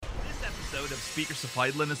episode of Speakers of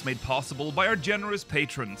Eidolon is made possible by our generous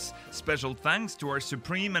patrons. Special thanks to our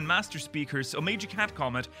Supreme and Master Speakers Omeji Cat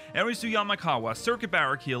Comet, Erisu Yamakawa, Circuit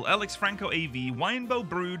Barrakiel, Alex Franco AV, Winebow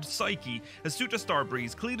Brood, Psyche, Asuta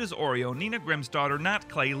Starbreeze, Cletus Oreo, Nina Grimsdaughter, Nat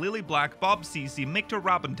Clay, Lily Black, Bob Cece, Mictor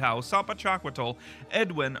Rabentau, Sapa Chakwatol,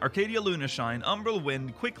 Edwin, Arcadia Lunashine, Umbral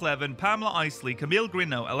Wind, Quick Levin, Pamela Isley, Camille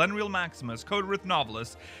Grino, Elenriel Maximus, Coderith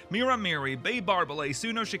Novelist, Mira Miri, Bay Barbalay,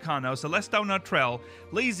 Suno Chicano, Celestau Nutrell,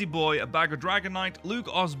 Lazy Boy, A Bag of Dragonite, Luke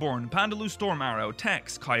Osborne, Pandaloo Storm Arrow,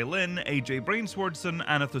 Tex, Kylin, AJ Brainswordson,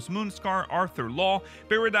 Anathus Moonscar, Arthur Law,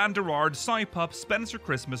 Biridan Derard, Cypup, Spencer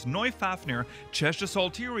Christmas, Noy Fafnir, Cheshire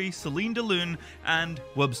Saltiri, Celine DeLune, and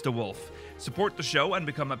Wubsta Wolf. Support the show and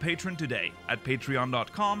become a patron today at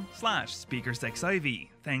patreon.com/speakersxiv.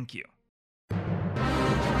 Thank you.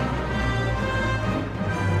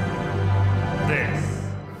 This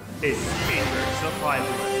is Speakers of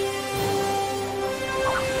Eidolon.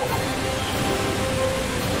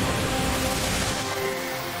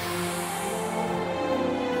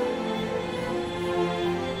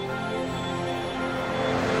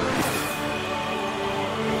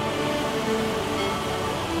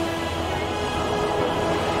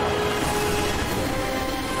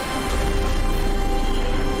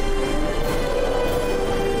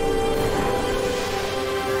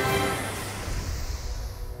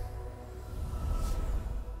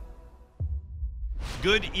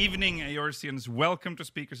 Good evening, Eorzeans. Welcome to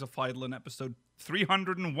Speakers of Eidolon, episode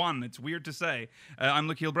 301. It's weird to say. I'm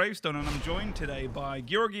Lukiel Bravestone, and I'm joined today by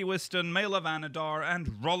Georgi Wiston, Mela Vanadar,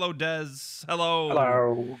 and Rollo Des. Hello.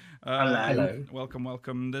 Hello. Hello.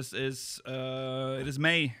 Welcome. This is it is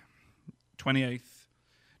May 28th,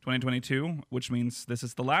 2022, which means this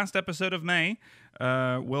is the last episode of May.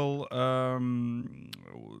 We'll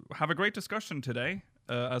have a great discussion today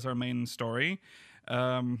as our main story.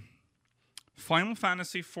 Final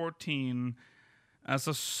Fantasy XIV as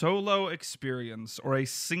a solo experience or a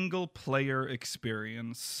single player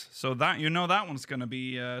experience. So that that one's going to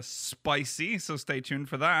be spicy, so stay tuned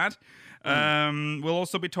for that. We'll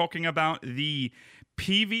also be talking about the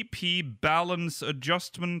PvP balance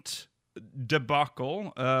adjustment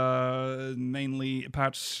debacle, mainly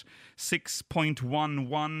patch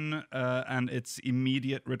 6.11 and its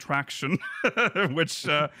immediate retraction, which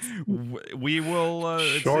we will...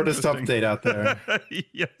 Shortest update out there.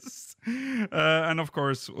 Yes. And of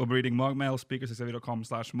course, we'll be reading Mogmail,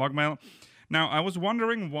 speakers.xavier.com/Mogmail. Now, I was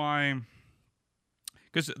wondering why...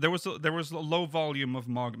 Because there was a low volume of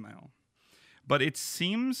Mogmail. But it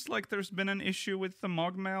seems like there's been an issue with the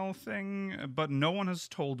Mogmail thing, but no one has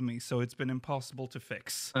told me, so it's been impossible to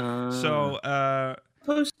fix.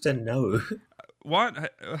 Supposed to know.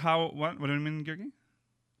 What? How? What do you mean, Georgi?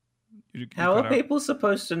 How are people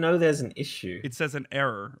supposed to know there's an issue? It says an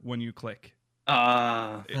error when you click.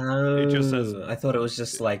 It just says... I thought it was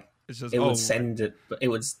just like... It would send it, but it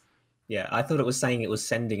would... Yeah, I thought it was saying it was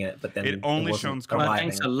sending it, but then it only shows...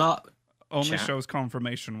 Thanks a lot. Only shows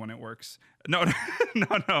confirmation when it works. No.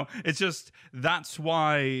 It's just that's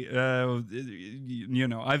why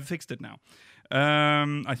I've fixed it now.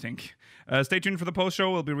 I think. Stay tuned for the post show.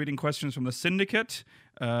 We'll be reading questions from the syndicate,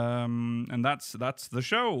 and that's the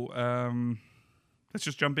show. Let's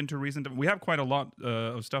just jump into recent. We have quite a lot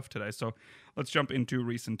of stuff today, so let's jump into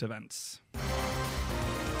recent events.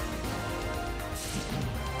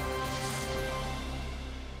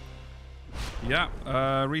 Yeah,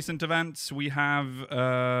 recent events. We have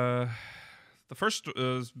the first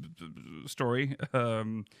story,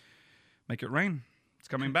 Make It Rain. It's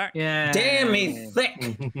coming back. Yeah. Damn me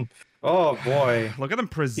thick! Oh boy. Look at them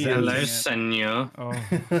presenting Hello, it. senor. Oh.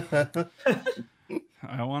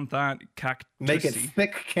 I want that cactus. Make it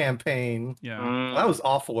thick campaign. Yeah. Well, that was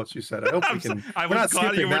awful what you said. I hope we can. I We're was not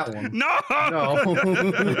glad you skipping were... that one. No!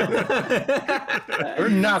 We're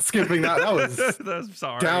not skipping that. That was I'm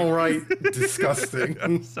sorry. downright disgusting.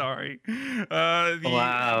 I'm sorry. The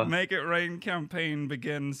Wow. Make It Rain campaign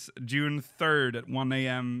begins June 3rd at 1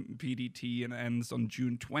 a.m. PDT and ends on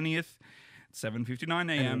June 20th at 7:59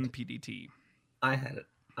 a.m. PDT. I had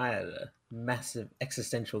a massive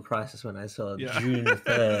existential crisis when I saw Yeah. June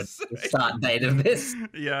 3rd, the start date of this.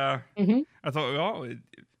 Yeah. Mhm. I thought,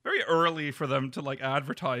 very early for them to like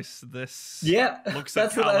advertise this. Yeah, Looks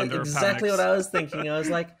at that's exactly panics. what I was thinking. I was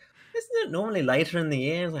like, isn't it normally later in the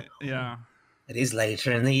year? I was like, Yeah. it is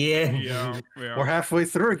later in the year. Yeah. We're halfway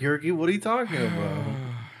through, Georgi. What are you talking about?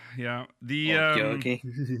 Yeah. Okay.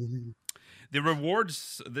 The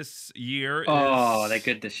rewards this year Oh, is, they're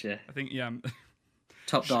good this year. I think, yeah.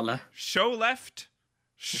 Top dollar. Show left,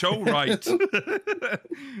 show right.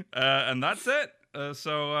 And that's it. It's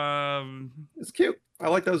cute. I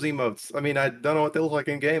like those emotes. I mean, I don't know what they look like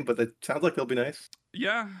in game, but it sounds like they'll be nice.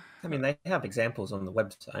 Yeah. I mean, they have examples on the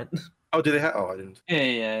website. Oh, do they have? Oh, I didn't.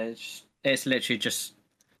 Yeah. It's literally just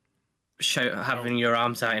having your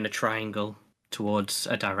arms out in a triangle towards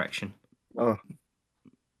a direction. Oh,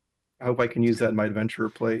 I hope I can use that in my adventurer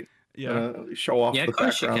plate. Yeah. Show off Yeah, the of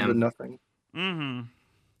course you background can. and nothing.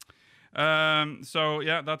 So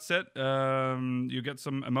yeah, that's it. You get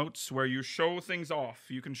some emotes where you show things off.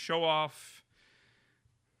 You can show off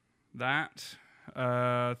that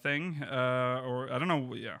thing, or I don't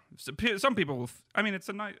know. Yeah, some people will. I mean, it's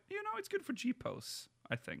a nice. It's good for G posts.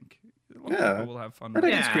 I think. A lot of Yeah. people will have fun. I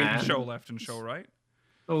think with it's it. great. Show left and show right.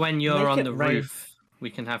 But when you're Make on it the rain. roof, we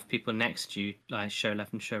can have people next to you, like show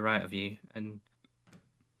left and show right of you, and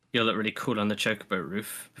you'll look really cool on the Chocobo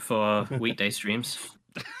roof before weekday streams.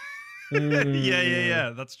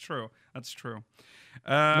 Yeah. That's true.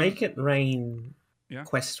 Make it rain. Yeah.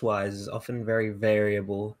 Quest-wise is often very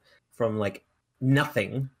variable from like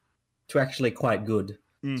nothing to actually quite good.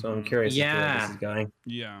 So I'm curious as to where Yeah. this is going.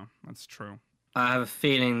 Yeah, that's true. I have a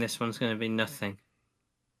feeling this one's going to be nothing,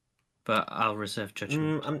 but I'll reserve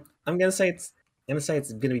judgment. I'm gonna say it's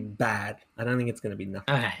gonna be bad. I don't think it's gonna be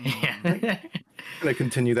nothing. Okay, yeah. I'm gonna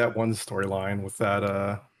continue that one storyline with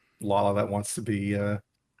that Lala that wants to be a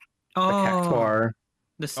cactuar.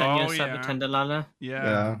 The Senor Oh, yeah. Sabatenda Lala.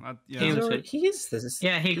 Yeah. He He's was already- good. he is this.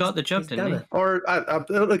 Yeah, he got the job, he's didn't done he? it. Or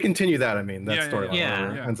I'll continue that. I mean, that Yeah, storyline yeah.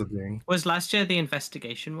 whatever it Yeah. ends up being. Was last year the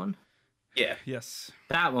investigation one? Yeah. Yes.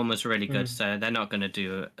 That one was really good, so they're not going to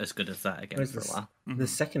do as good as that again Where's for a this? while. The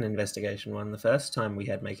second investigation one. The first time we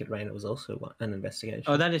had Make It Rain, it was also an investigation.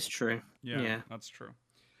 Oh, that is true. Yeah, Yeah. that's true.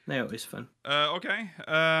 They're always fun. Okay.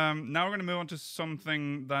 Now we're going to move on to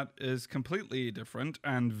something that is completely different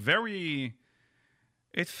and very.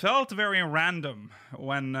 It felt very random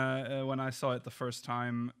when I saw it the first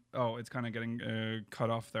time. Oh, it's kind of getting cut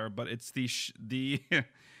off there, but it's the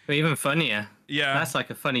But even funnier. yeah. That's like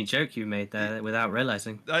a funny joke you made there without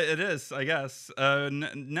realizing. It is, I guess.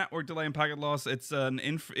 Network delay and packet loss. It's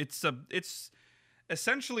it's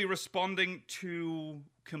essentially responding to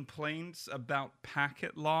complaints about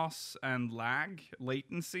packet loss and lag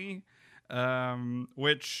latency,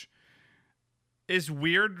 which is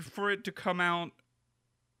weird for it to come out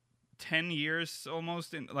 10 years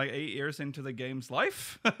almost in like 8 years into the game's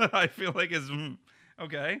life. I feel like it's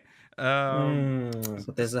okay.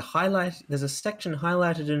 There's a section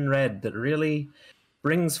highlighted in red that really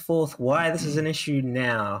brings forth why this is an issue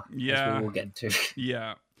now. Yeah. As we will get to.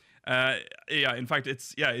 Yeah. In fact,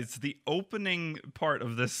 it's the opening part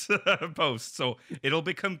of this post, so it'll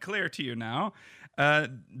become clear to you now.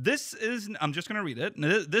 This is, I'm just going to read it.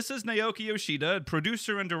 This is Naoki Yoshida,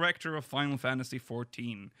 producer and director of Final Fantasy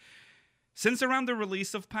XIV. Since around the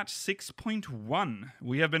release of patch 6.1,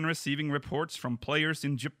 we have been receiving reports from players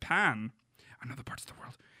in Japan and other parts of the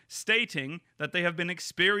world stating that they have been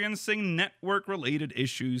experiencing network-related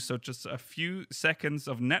issues such as a few seconds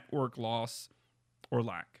of network loss or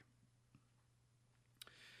lag.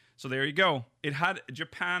 So there you go. It had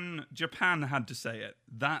Japan had to say it.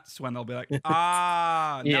 That's when they'll be like,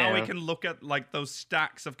 now we Yeah. can look at like those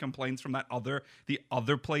stacks of complaints from the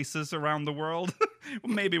other places around the world.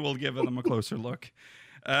 Maybe we'll give them a closer look.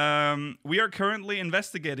 We are currently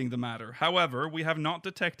investigating the matter. However, we have not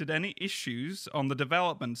detected any issues on the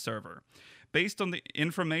development server. Based on the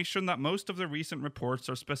information that most of the recent reports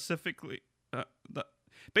are specifically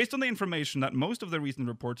Based on the information that most of the recent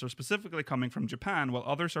reports are specifically coming from Japan, while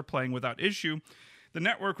others are playing without issue, the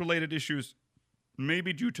network-related issues may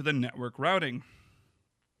be due to the network routing.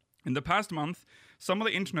 In the past month, some of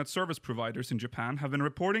the internet service providers in Japan have been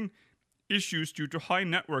reporting issues due to high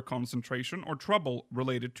network concentration or trouble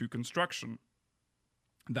related to construction.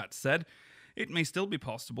 That said, it may still be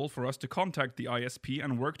possible for us to contact the ISP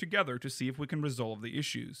and work together to see if we can resolve the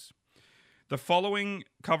issues. The following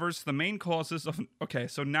covers the main causes of... Okay,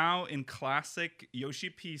 so now in classic Yoshi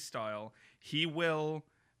P style, he will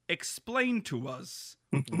explain to us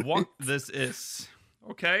what this is.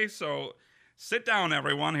 Okay, so sit down,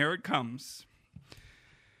 everyone. Here it comes.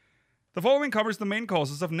 The following covers the main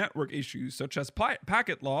causes of network issues, such as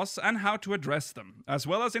packet loss and how to address them, as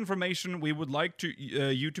well as information we would like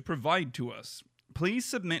you to provide to us. Please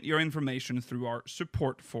submit your information through our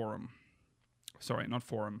support forum. Sorry, not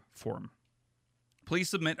forum, form. Please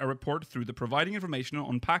submit a report through the Providing Information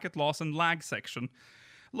on Packet Loss and Lag section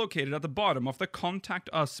located at the bottom of the Contact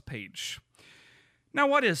Us page. Now,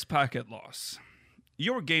 what is packet loss?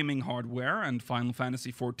 Your gaming hardware and Final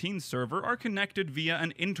Fantasy XIV server are connected via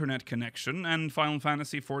an internet connection, and Final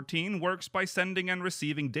Fantasy XIV works by sending and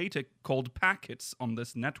receiving data called packets on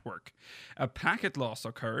this network. A packet loss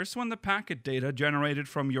occurs when the packet data generated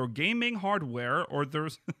from your gaming hardware or the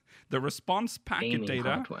response packet Gaming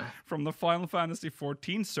data hardware. from the Final Fantasy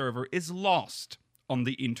XIV server is lost on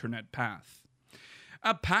the internet path.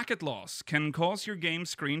 A packet loss can cause your game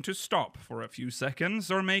screen to stop for a few seconds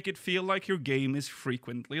or make it feel like your game is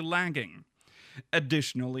frequently lagging.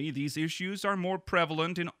 Additionally, these issues are more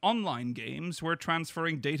prevalent in online games where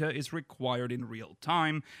transferring data is required in real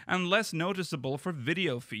time and less noticeable for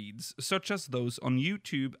video feeds, such as those on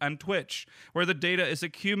YouTube and Twitch, where the data is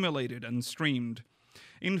accumulated and streamed.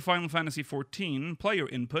 In Final Fantasy XIV, player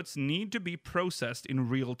inputs need to be processed in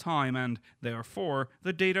real time and, therefore,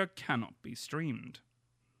 the data cannot be streamed.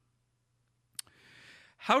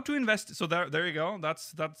 How to invest? So there you go.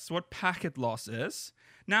 That's what packet loss is.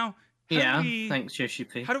 Now, Thanks, Yoshi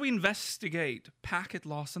P. how do we investigate packet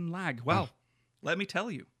loss and lag? Well, let me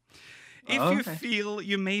tell you. If you feel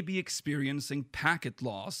you may be experiencing packet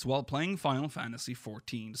loss while playing Final Fantasy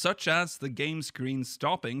XIV, such as the game screen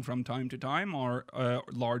stopping from time to time or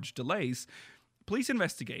large delays, please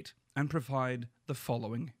investigate and provide the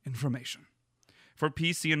following information. For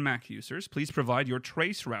PC and Mac users, please provide your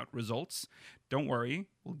traceroute results. Don't worry,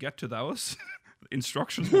 we'll get to those.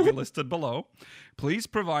 Instructions will be listed below. Please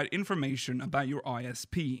provide information about your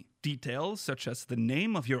ISP. Details such as the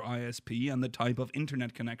name of your ISP and the type of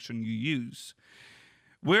internet connection you use.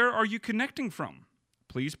 Where are you connecting from?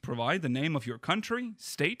 Please provide the name of your country,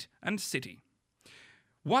 state, and city.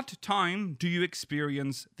 What time do you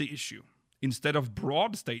experience the issue? Instead of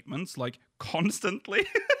broad statements like constantly,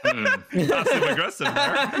 passive aggressive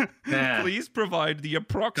there, Yeah. please provide the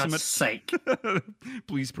approximate God's sake.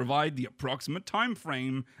 Please provide the approximate time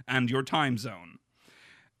frame and your time zone,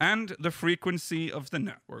 and the frequency of the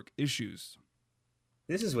network issues.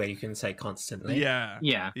 This is where you can say constantly. Yeah.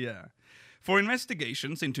 Yeah. For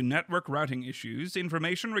investigations into network routing issues,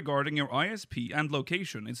 information regarding your ISP and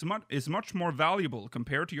location is much more valuable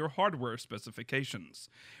compared to your hardware specifications.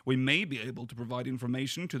 We may be able to provide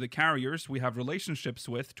information to the carriers we have relationships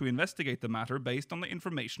with to investigate the matter based on the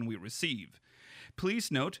information we receive. Please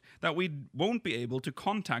note that we won't be able to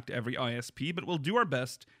contact every ISP, but will do our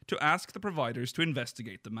best to ask the providers to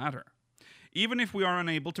investigate the matter. Even if we are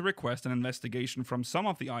unable to request an investigation from some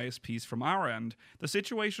of the ISPs from our end, the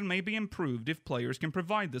situation may be improved if players can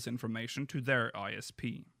provide this information to their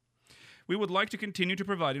ISP. We would like to continue to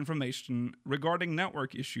provide information regarding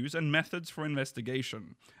network issues and methods for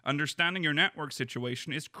investigation. Understanding your network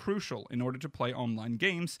situation is crucial in order to play online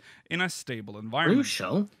games in a stable environment.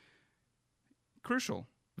 Crucial.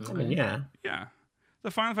 I mean, yeah. Yeah. The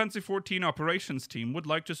Final Fantasy XIV operations team would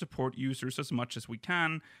like to support users as much as we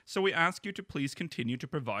can, so we ask you to please continue to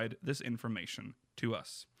provide this information to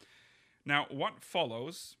us. Now, what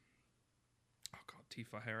follows... Oh god,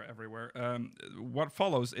 Tifa hair everywhere. What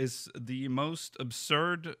follows is the most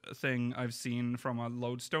absurd thing I've seen from a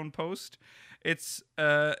Lodestone post. It's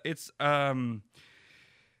a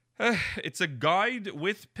guide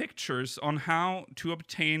with pictures on how to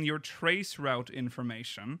obtain your traceroute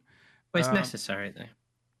information. Well, it's necessary, though.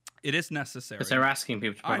 It is necessary. Because they're asking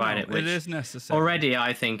people to provide it, which it is necessary. already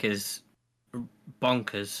I think is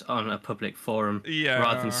bonkers on a public forum,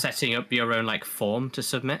 rather than setting up your own form to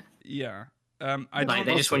submit. Yeah.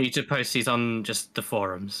 They just want you to post these on just the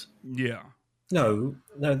forums. Yeah. No,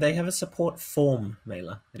 they have a support form,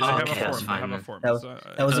 Mela. They have Okay, a that's form. fine They have a then. form.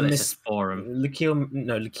 That was a miss forum.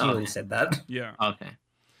 Lakil said that. Yeah. Okay.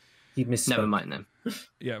 He missed. Never mind then.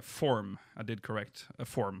 Yeah, form. I did correct. A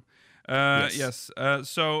form. Yes.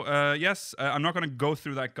 Yes. Yes. I'm not going to go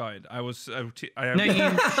through that guide. No, you should.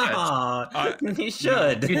 You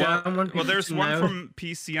should. You don't want Well, there's to one know. from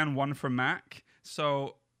PC and one for Mac.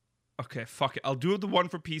 So, okay, fuck it. I'll do the one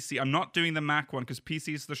for PC. I'm not doing the Mac one because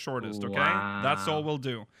PC is the shortest. Okay, that's all we'll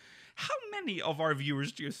do. How many of our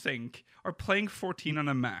viewers do you think are playing 14 on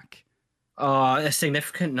a Mac? Oh, a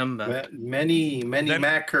significant number. Many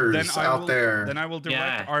Mackers out there. Then I will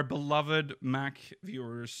direct our beloved Mac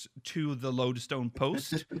viewers to the Lodestone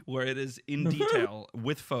post where it is in detail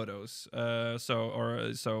with photos.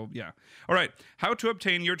 So yeah. All right. How to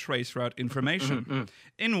obtain your traceroute information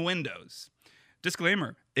in Windows.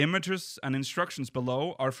 Disclaimer: images and instructions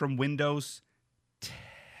below are from Windows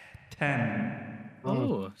 10.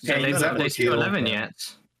 Oh, so Can't they've use not that updated to Wakil. 11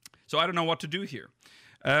 yet. So I don't know what to do here.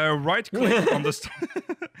 Right click on this.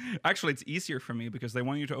 Actually, it's easier for me because they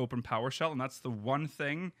want you to open PowerShell, and that's the one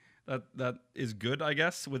thing that is good, I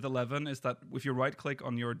guess, with 11 is that if you right click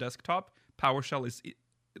on your desktop, PowerShell is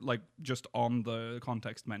like just on the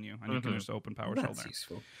context menu, and you can just open PowerShell That's there.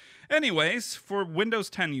 useful. Anyways, for Windows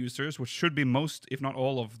 10 users, which should be most, if not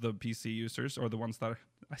all, of the PC users, or the ones that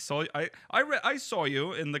I saw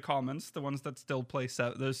you in the comments, the ones that still play use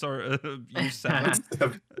 7.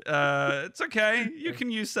 It's okay. You can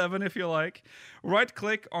use 7 if you like.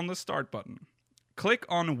 Right-click on the Start button. Click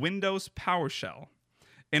on Windows PowerShell.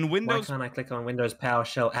 In Windows, Why can't I click on Windows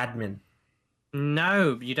PowerShell admin?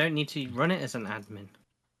 No, you don't need to run it as an admin.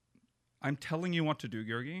 I'm telling you what to do,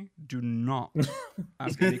 Georgi. Do not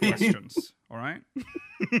ask any questions. All right?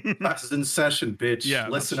 Class is in session, bitch. Yeah,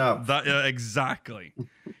 Listen up. Exactly.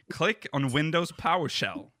 Click on Windows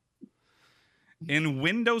PowerShell. In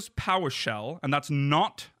Windows PowerShell, and that's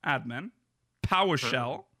not admin,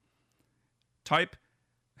 PowerShell, type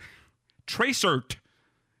tracert.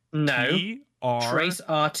 No. Trace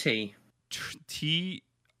RT. TRACERT.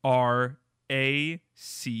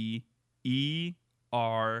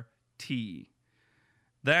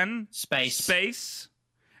 Then space,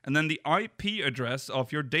 and then the IP address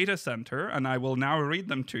of your data center, and I will now read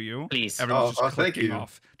them to you. Please. Everyone's just thank clicking you.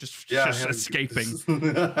 off, just escaping.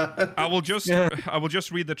 I will just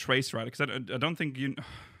read the trace route, because I don't think you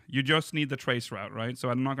just need the trace route, right? So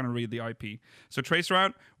I'm not going to read the IP. So trace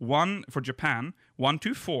route 1 for Japan,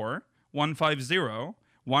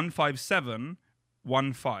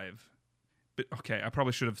 124.150.157.15. But okay, I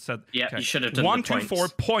probably should have said. Yeah, okay. you should have done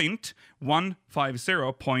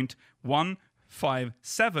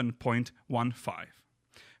 124.150.157.15.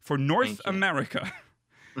 For North America,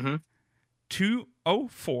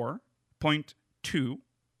 204.2.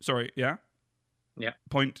 Sorry, yeah. Yeah.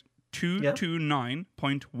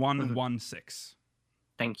 229.116.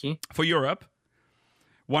 Thank you. For Europe,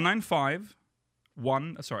 195.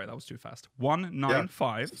 Sorry, that was too fast.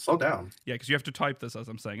 195. Slow down. Yeah, because you have to type this as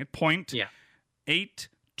I'm saying it. Point. Yeah.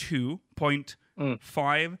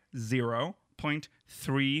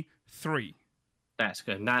 82.50.33. That's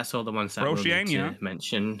good. That's all the ones that we'll need Oceania. to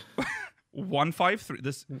mention. 153.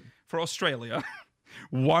 This for Australia.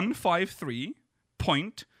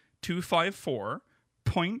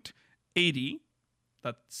 153.254.80.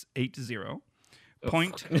 That's 80.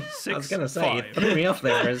 Point I was 6. going to say, you threw me off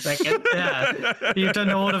there for a second. Yeah, you've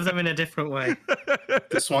done all of them in a different way.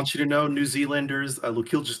 Just want you to know, New Zealanders,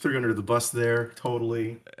 Lukil just threw you under the bus there,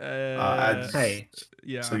 totally. Hey.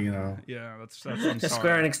 Yeah. So you know. Yeah, that's I'm sorry.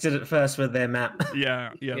 Square Enix did it first with their map.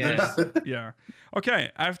 Yeah. Yeah. Yeah.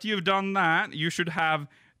 Okay, after you've done that, you should have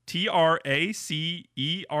TRACERT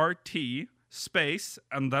space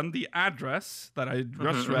and then the address that I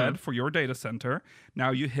just read for your data center.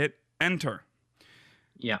 Now you hit enter.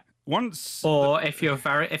 Yeah. Once Or if you're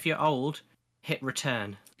old, hit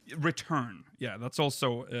return. return. Yeah, that's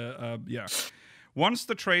also yeah. Once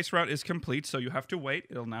the trace route is complete, so you have to wait.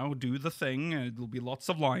 It'll now do the thing. And it'll be lots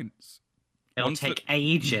of lines. It'll take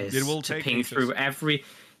ages. It will to take ping ages. through every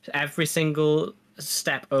single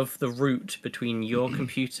step of the route between your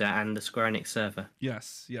computer and the Square Enix server,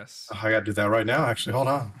 Yes, yes. I gotta do that right now, actually. Hold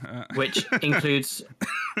on. which includes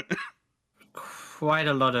quite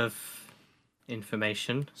a lot of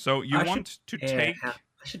information. So you I want to should take. I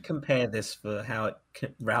should compare this for how it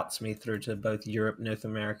routes me through to both Europe, North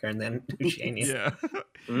America, and then Oceania.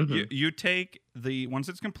 Yeah. You take the once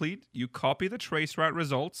it's complete, you copy the trace route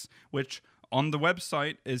results, which on the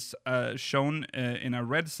website is shown in a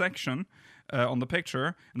red section on the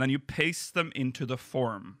picture, and then you paste them into the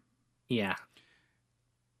form. Yeah.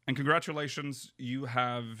 And congratulations, you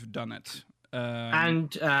have done it.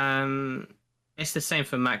 And it's the same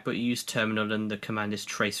for Mac, but you use terminal and the command is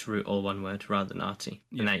trace route, all one word, rather than RT.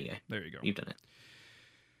 And there you go. There you go. You've done it.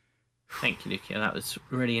 Thank you, Lucia. That was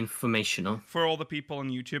really informational. For all the people on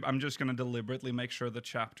YouTube, I'm just going to deliberately make sure the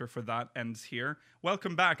chapter for that ends here.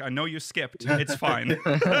 Welcome back. I know you skipped. It's fine.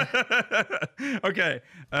 Okay.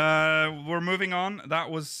 We're moving on.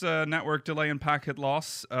 That was network delay and packet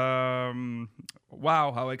loss. Wow,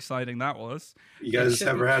 how exciting that was. You guys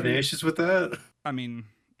ever had any issues with that? I mean,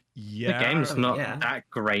 yeah. The game's not that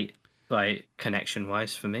great, like,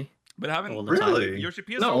 connection-wise for me. But haven't all the time. Really? Yoshi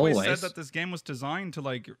has Not always always. said that this game was designed to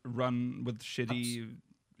like run with shitty.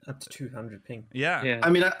 Up to 200 ping. Yeah. I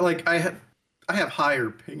mean, I have higher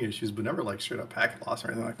ping issues, but never like straight up packet loss or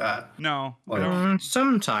anything like that. No. Like,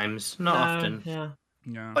 Sometimes, not often. Yeah.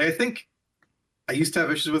 Yeah. like I think I used to have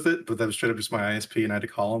issues with it, but that was straight up just my ISP, and I had to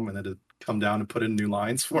call them and they had to come down and put in new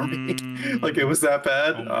lines for me. Like it was that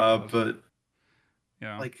bad. Oh my God. But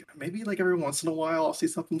Yeah. like maybe like every once in a while I'll see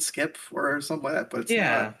something skip or something like that. But it's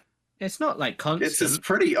Yeah. It's not like constant. it's just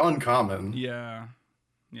pretty uncommon. Yeah.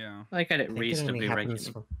 Yeah. I get it I think reasonably I think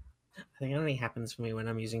regularly. it only happens for me when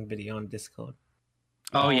I'm using video on Discord.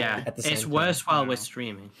 Oh yeah, At the same it's time. worse while we're Yeah.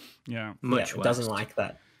 streaming. Yeah. Much it worse. doesn't like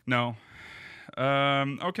that. No.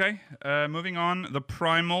 Okay. Moving on. The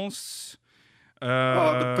Primals.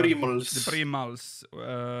 The The Primals.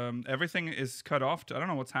 Primals. Everything is cut off. I don't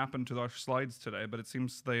know what's happened to our slides today, but it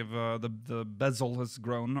seems they've the bezel has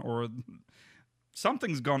grown or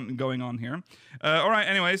something's going on here. All right.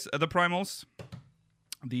 Anyways, the Primals.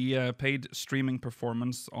 The paid streaming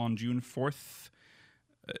performance on June 4th.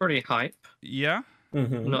 Pretty hype. Yeah.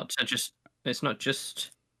 Mhm. It's not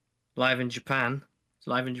just live in Japan. It's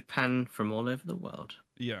live in Japan from all over the world.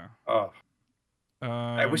 Yeah. Oh,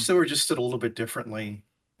 I wish they were just stood a little bit differently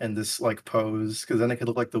in this like pose, because then it could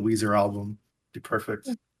look like the Weezer album. Be perfect.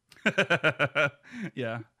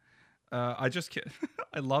 Yeah. I just can't.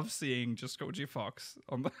 I love seeing just Koji Fox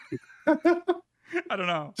on the. I don't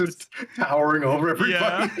know. Just towering over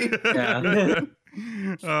everybody. Yeah.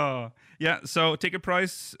 Oh yeah. So ticket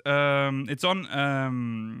price. It's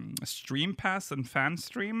on Stream Pass and Fan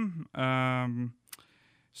Stream.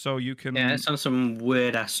 So you can. Yeah, it's on some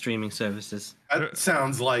weird ass streaming services. That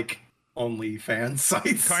sounds like OnlyFans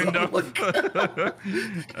sites. Kind so, of. Like,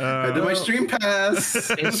 I did my Stream Pass.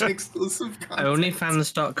 It's exclusive content.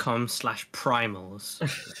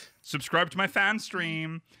 Onlyfans.com/primals. Subscribe to my fan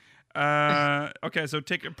stream. Okay, so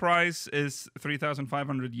ticket price is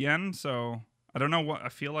 3,500 yen. So I don't know what I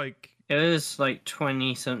feel like. It was like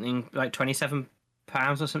 20 something, like £27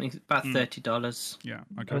 or something, about $30. Yeah.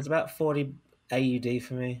 It Okay. was about 40 AUD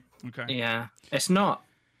for me. Okay. Yeah, it's not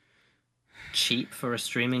cheap for a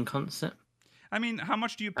streaming concert. I mean, how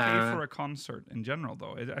much do you pay for a concert in general,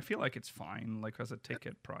 though? I feel like it's fine, like as a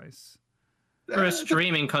ticket price. For a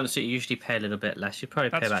streaming concert, you usually pay a little bit less. You probably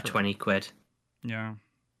pay That's about true. 20 quid. Yeah.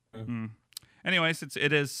 Anyways,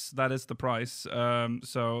 that is the price.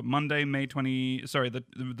 So Monday, May 20. Sorry,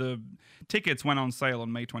 the tickets went on sale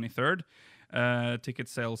on May 23rd. Ticket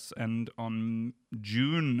sales end on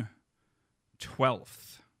June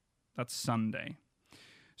 12th. That's Sunday.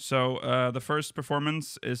 So the first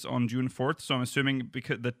performance is on June 4th. So I'm assuming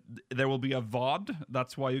because there will be a VOD.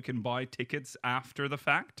 That's why you can buy tickets after the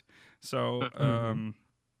fact. So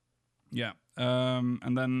yeah.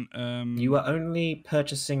 And then You are only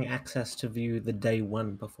purchasing access to view the day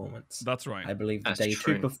one performance. that's right. I believe the That's day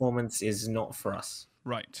true. two performance is not for us.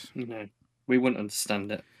 Right. No, we wouldn't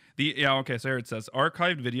understand it. Okay, so here it says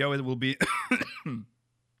archived video. It will be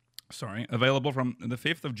available from the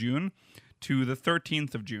 5th of June to the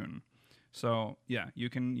 13th of June. So yeah, you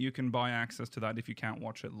can buy access to that if you can't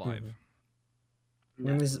watch it live.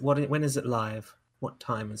 When is it live? What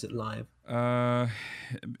time is it live?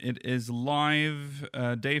 It is live.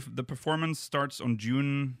 The performance starts on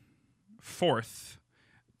June 4th,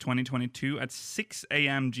 2022 at 6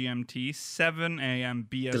 a.m. GMT, 7 a.m.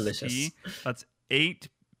 BST. Delicious. That's 8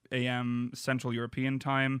 a.m. Central European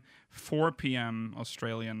time, 4 p.m.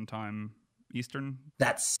 Australian time, Eastern.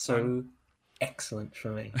 That's so excellent for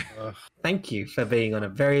me. Thank you for being on a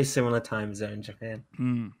very similar time zone, Japan.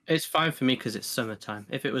 It's fine for me because it's summertime.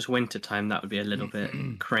 If it was winter time, that would be a little bit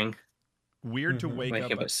cring. Weird to wake Wake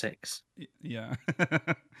up up at 6. Yeah.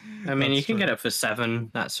 I mean, you That's can true. get up for 7.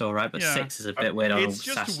 That's all right, but Yeah. 6 is a bit weird on a It's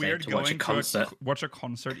just Saturday weird to watch a going concert. to watch a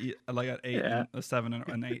concert like at 8, Yeah. 7,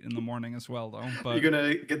 and 8 in the morning as well, though. But You're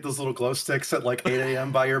gonna get those little glow sticks at like 8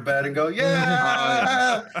 a.m. by your bed and go,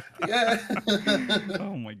 yeah, yeah.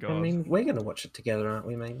 oh my I god, mean, we're going to watch it together, aren't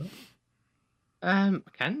we, maybe? Can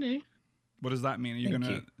do. what does that mean? Are you Thank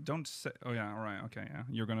gonna you. don't say? Oh yeah, all right, okay, yeah.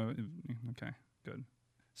 You're gonna okay, good.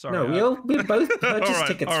 Sorry. No, we both purchased all right,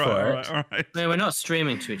 tickets all right, for all it. right, all right. No, we're not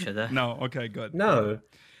streaming to each other. No, okay, good. No.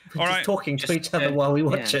 We're All just right. talking to Just, each other while we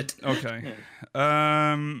watch yeah. it. Okay.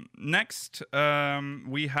 Next,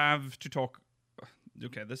 we have to talk.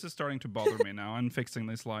 Okay, this is starting to bother me now. I'm fixing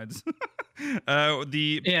these slides.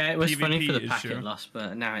 The Yeah, it was funny for the PvP packet issue. loss,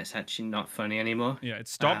 but now it's actually not funny anymore. Yeah, it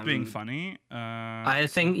stopped being Um, funny. I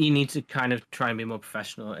think you need to kind of try and be more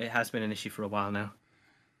professional. It has been an issue for a while now.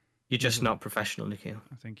 You're just not professional, Nikhil.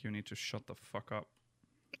 I think you need to shut the fuck up.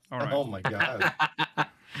 All right. Oh my god.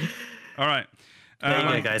 All right. There you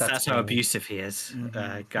go, Um, guys. that's That's how funny. abusive he is.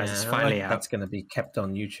 Guys, it's Yeah, finally out. That's going to be kept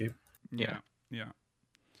on YouTube. Yeah.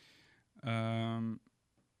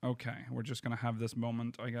 Okay, we're just gonna have this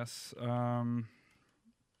moment, I guess. You're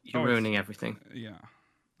it's- ruining everything. Yeah,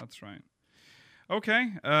 that's right.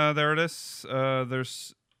 Okay, there it is.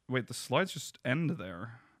 Wait, the slides just end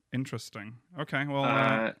there. Interesting. Okay, well.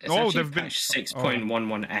 It's actually they've been. patch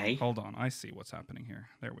 6.11a. Hold on, I see what's happening here.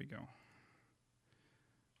 There we go.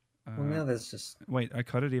 Well, now there's just... Wait, I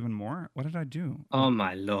cut it even more. What did I do? Oh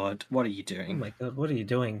my lord, what are you Oh doing? my god, what are you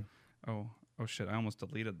doing? Oh shit! I almost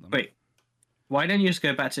deleted them. Wait, why don't you just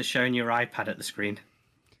go back to showing your iPad at the screen?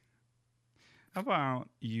 How about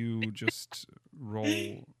you just roll?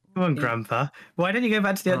 Come on, Grandpa. Why don't you go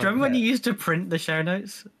back to the... Do you remember when Okay. you used to print the show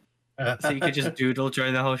notes? So you could just doodle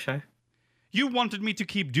during the whole show? You wanted me to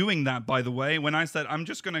keep doing that, by the way, when I said I'm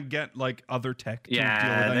just gonna get like other tech to deal with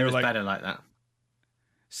Yeah, that. it You're was like, better like that.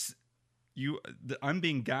 I'm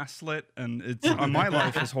being gaslit, and it's my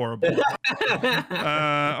life is horrible.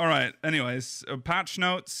 All right. Anyways, patch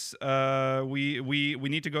notes. We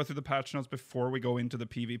need to go through the patch notes before we go into the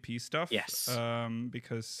PvP stuff. Yes.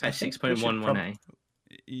 Because At 6.11a.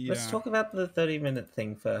 yeah, Let's talk about the 30-minute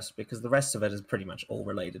thing first, because the rest of it is pretty much all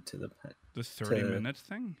related to the the 30-minute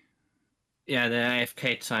thing. Yeah, the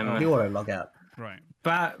AFK timer. the auto log out. Right.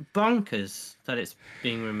 But bonkers that it's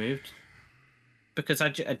being removed. Because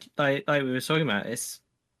like we were talking about, it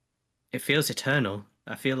feels eternal.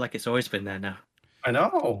 I feel like it's always been there now. I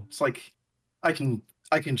know. It's like I can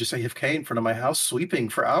just AFK in front of my house sweeping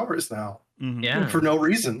for hours now. Mhm. Yeah. For no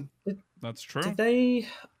reason. That's true. Did they?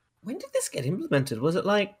 When did this get implemented? Was it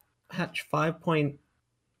like patch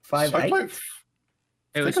 5.58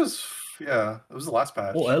 It was yeah, it was the last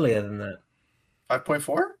patch. or earlier than that?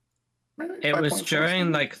 5.4? Maybe? it was 5.4 during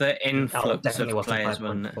something? like the Oh, influx definitely of wasn't players,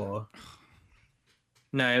 wasn't it? 5.4.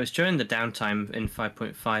 No, it was during the downtime in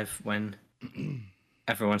 5.5 when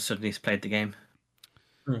everyone suddenly played the game.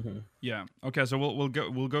 Mm-hmm. Yeah. Okay. So we'll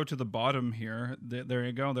go to the bottom here. There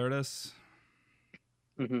you go. There it is.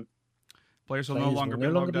 Mm-hmm. Players will no longer be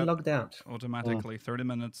logged out out. automatically. 30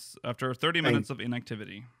 minutes after 30 minutes of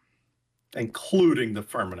inactivity. Including the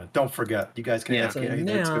firmament. Don't forget, you guys can Yeah. AFK So there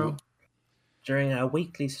now, too. during our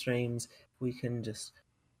weekly streams, we can just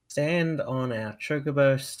stand on our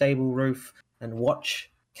Chocobo stable roof and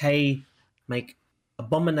watch Kay make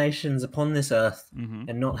abominations upon this earth Mm-hmm.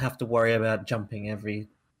 and not have to worry about jumping every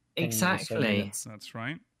 10 or so Exactly. minutes. That's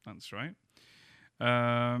right. That's right.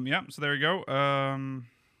 Yeah. So there you go.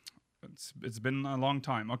 It's been a long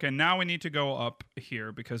time. Okay. Now we need to go up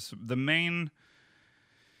here because the main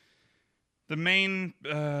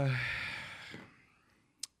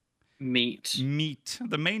meat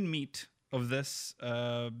of this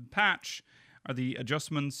patch are the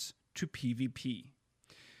adjustments to PvP.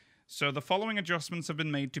 So the following adjustments have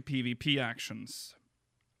been made to PvP actions.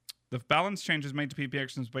 The balance changes made to PvP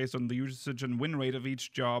actions based on the usage and win rate of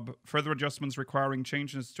each job. Further adjustments requiring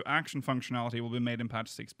changes to action functionality will be made in patch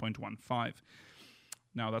 6.15.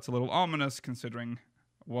 Now that's a little ominous considering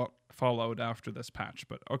what followed after this patch,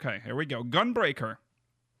 but okay, here we go. Gunbreaker.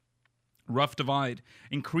 Rough Divide.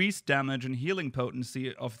 Increased damage and healing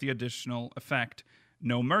potency of the additional effect.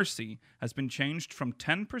 No Mercy has been changed from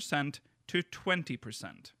 10% to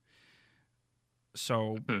 20%.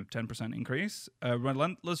 So, 10% increase.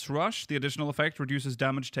 Relentless Rush, the additional effect reduces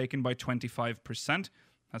damage taken by 25%.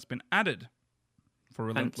 Has been added for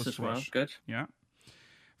Relentless As well. Rush. Good. Yeah.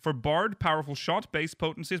 For Bard, Powerful Shot, base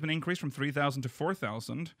potency has been increased from 3,000 to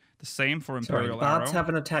 4,000. The same for Imperial Bards Arrow. have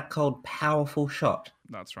an attack called Powerful Shot.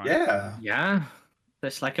 That's right. Yeah. Yeah.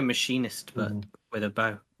 It's like a machinist, but with a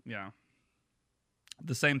bow. Yeah.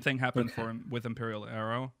 The same thing happened with Imperial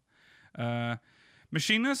Arrow.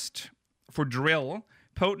 Machinist, for Drill,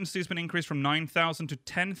 potency has been increased from 9,000 to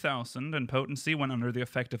 10,000, and potency, when under the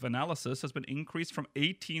effect of analysis, has been increased from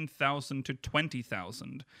 18,000 to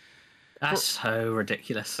 20,000. That's so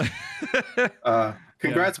ridiculous.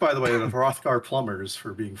 Congrats, by the way, to the Hrothgar Plumbers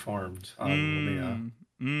for being formed on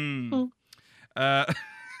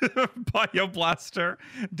Bioblaster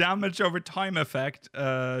damage over time effect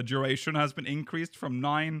duration has been increased from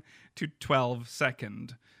 9 to 12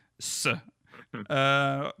 seconds.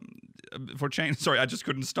 For change, sorry, I just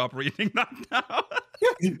couldn't stop reading that now.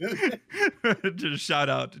 Just shout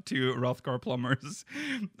out to Hrothgar Plumbers.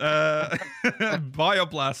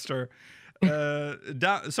 Bioblaster.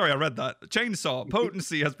 Sorry, I read that. Chainsaw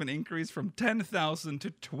potency has been increased from 10,000 to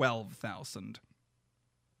 12,000.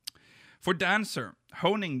 For Dancer,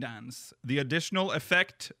 Honing Dance, the additional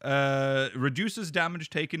effect reduces damage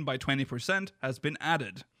taken by 20% has been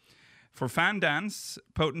added. For Fan Dance,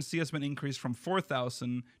 potency has been increased from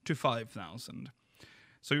 4,000 to 5,000.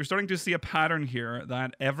 So you're starting to see a pattern here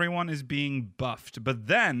that everyone is being buffed. But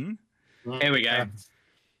then... Here we go.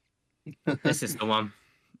 This is the one.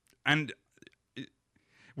 And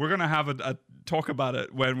we're going to have a talk about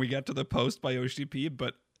it when we get to the post by OCP,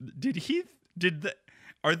 but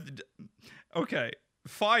okay.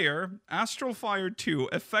 Fire, Astral Fire 2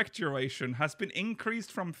 effect duration has been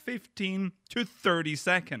increased from 15 to 30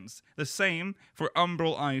 seconds. The same for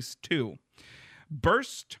Umbral Ice 2.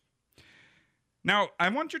 Burst. Now, I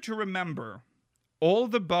want you to remember, all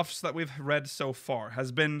the buffs that we've read so far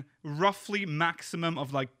has been roughly maximum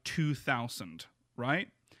of like 2,000, right?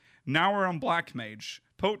 Now we're on Black Mage.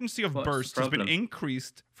 Potency of What's the burst has been problem?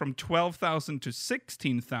 increased from 12,000 to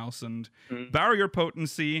 16,000. Mm. Barrier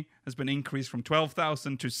potency has been increased from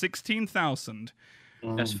 12,000 to 16,000.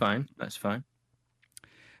 That's fine. That's fine.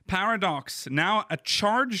 Paradox, now a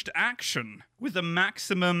charged action with a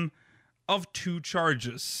maximum of 2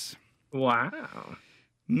 charges. Wow.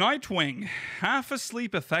 Nightwing, half a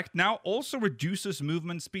sleep effect, now also reduces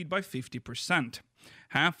movement speed by 50%.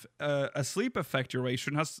 Half a sleep effect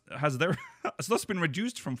duration has thus been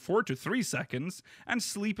reduced from 4 to 3 seconds, and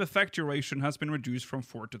sleep effect duration has been reduced from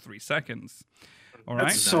 4 to 3 seconds. All right.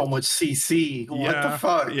 That's so much CC. What the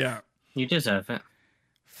fuck? Yeah. You deserve it.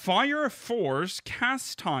 Fire Force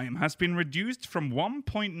cast time has been reduced from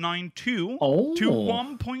 1.92 Oh. to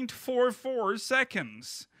 1.44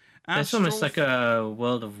 seconds. It's almost like a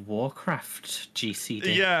World of Warcraft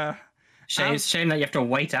GCD. Yeah. Shame that you have to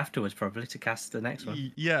wait afterwards, probably, to cast the next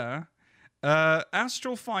one. Yeah.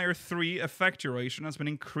 Astral Fire 3 effect duration has been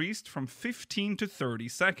increased from 15 to 30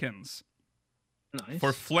 seconds. Nice.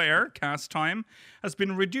 For Flare, cast time has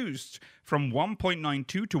been reduced from 1.92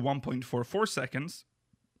 to 1.44 seconds.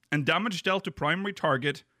 And damage dealt to primary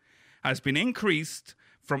target has been increased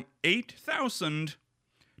from 8,000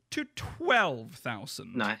 to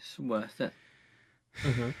 12,000. Nice. Worth it.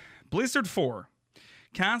 Blizzard 4.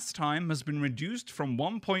 Cast time has been reduced from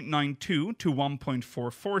 1.92 to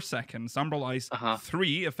 1.44 seconds. Umbral Ice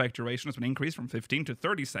 3 effect duration has been increased from 15 to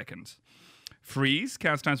 30 seconds. Freeze,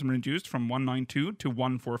 cast time has been reduced from 192 to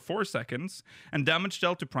 144 seconds. And damage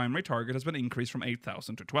dealt to primary target has been increased from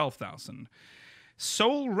 8,000 to 12,000.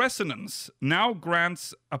 Soul Resonance now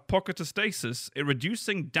grants Apocatastasis,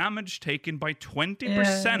 reducing damage taken by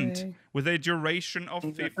 20% Yay. with a duration of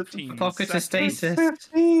 15 seconds.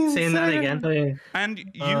 Apocatastasis. Seeing that again. And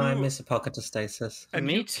you, I miss Apocatastasis. and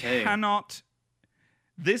Me you too. cannot.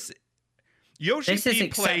 Yoshi This is P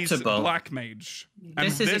plays acceptable. Black Mage, and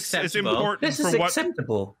This is acceptable. important This for is what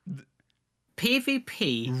acceptable.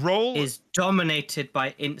 PvP role is dominated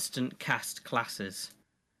by instant cast classes.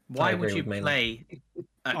 Why would agree you with Mela. play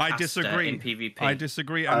a I caster disagree. in PvP? I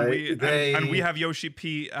disagree, and we have Yoshi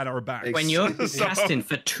P at our back. When you're So- casting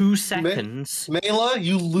for 2 seconds, Mela,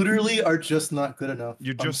 you literally are just not good enough.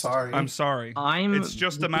 You just, I'm sorry. I'm sorry. I'm It's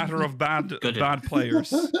just a matter of bad Good.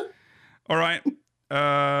 players. All right.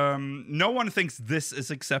 No one thinks this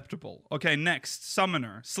is acceptable. Okay, next,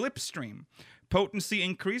 Summoner. Slipstream. Potency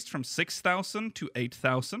increased from 6,000 to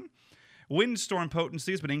 8,000. Windstorm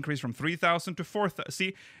potency has been increased from 3,000 to 4,000.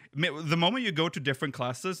 See, the moment you go to different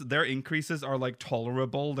classes, their increases are like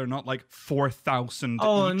tolerable. They're not like 4,000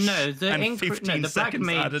 Oh, each no, the and incre- 15 no, the Black seconds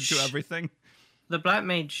added to Mage- everything. the Black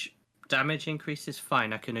Mage damage increase is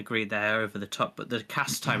fine. I can agree there over the top, but the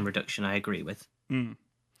cast time reduction I agree with.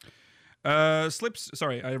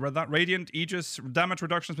 Sorry, I read that. Radiant Aegis damage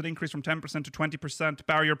reduction has been increased from 10% to 20%.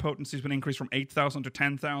 Barrier potency has been increased from 8,000 to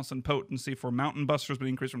 10,000. Potency for Mountain Buster has been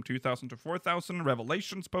increased from 2,000 to 4,000.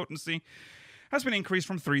 Revelations potency has been increased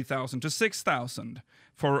from 3,000 to 6,000.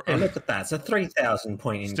 For Hey, look at that. It's a 3,000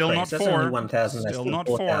 point increase. still not That's 4. only 1,000 less Still than not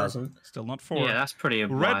 4,000. 4. Still not 4. Yeah, that's pretty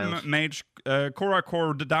Red wild. Mage Korra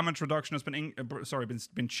Core the damage reduction has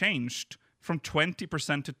been changed from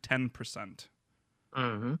 20% to 10%.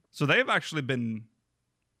 Mm-hmm. So they've actually been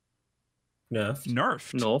Nerfed.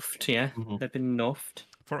 nerfed. Norfed, yeah. They've been norfed.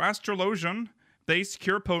 For Astrologian, base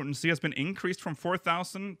cure potency has been increased from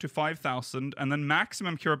 4,000 to 5,000, and then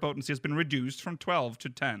maximum cure potency has been reduced from 12 to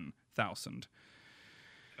 10,000.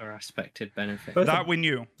 For aspected benefit. Both That a- we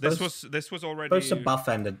knew. This was already. Both a buff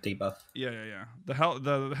and a debuff. Yeah.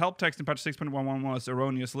 The help text in patch 6.11 was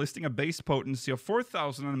erroneous, listing a base potency of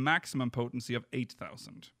 4,000 and a maximum potency of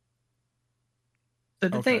 8,000. So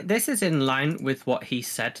the Okay. thing, this is in line with what he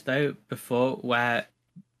said though before, where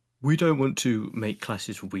we don't want to make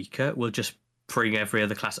classes weaker. We'll just bring every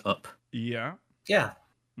other class up. Yeah. Yeah.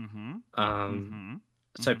 Mm-hmm.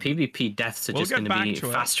 So PvP deaths are We'll just get going to back be to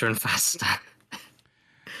it. faster and faster.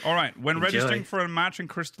 All right. When Enjoy. registering for a match in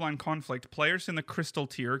Crystalline Conflict, players in the Crystal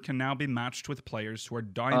tier can now be matched with players who are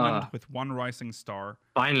Diamond with 1 Rising Star.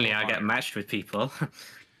 Finally, I Fire. get matched with people.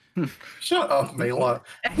 Shut up, Mela.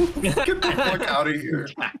 Get the fuck out of here.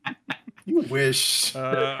 You wish.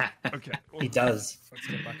 Okay. He does. Let's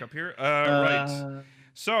get back up here. Right.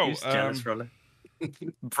 So, Who's jealous, Roller?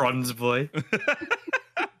 Bronze boy.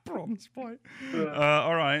 bronze boy.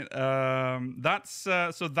 All right. That's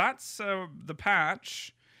the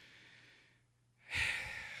patch.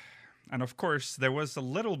 And of course, there was a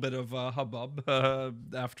little bit of a hubbub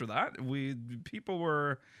after that. People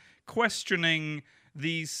were questioning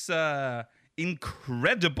these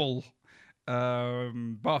incredible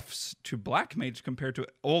buffs to Black Mage compared to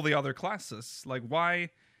all the other classes. Like, why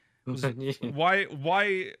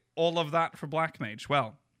Why all of that for Black Mage?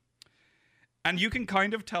 Well, and you can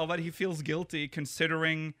kind of tell that he feels guilty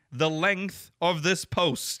considering the length of this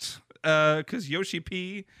post. Because Yoshi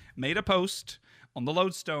P made a post on the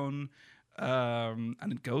Lodestone,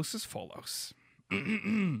 and it goes as follows.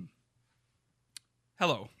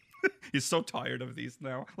 Hello. He's so tired of these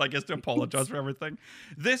now. Like, he has to apologize for everything.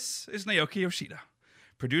 This is Naoki Yoshida,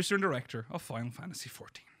 producer and director of Final Fantasy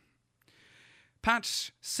XIV.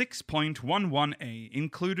 Patch 6.11a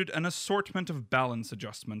included an assortment of balance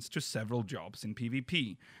adjustments to several jobs in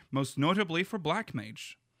PvP, most notably for Black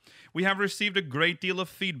Mage. We have received a great deal of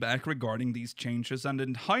feedback regarding these changes, and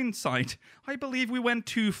in hindsight, I believe we went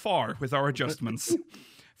too far with our adjustments.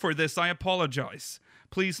 For this, I apologize.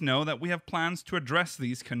 Please know that we have plans to address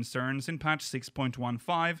these concerns in patch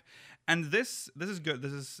 6.15, and this is good.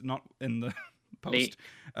 This is not in the post.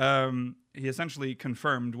 He essentially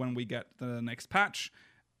confirmed when we get the next patch.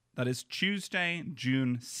 That is Tuesday,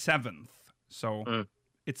 June 7th. So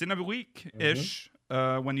it's in a week-ish.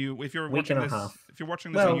 If you're watching this on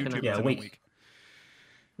YouTube, it's in a week.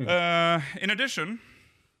 In addition,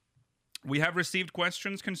 we have received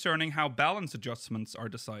questions concerning how balance adjustments are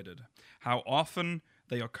decided, how often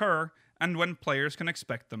they occur, and when players can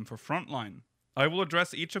expect them for Frontline. I will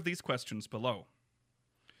address each of these questions below.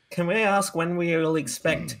 Can we ask when we will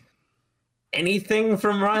expect anything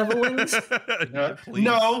from Rival Wings?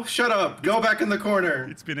 No, shut up. Go back in the corner.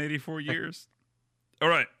 It's been 84 years. All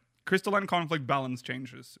right. Crystalline Conflict balance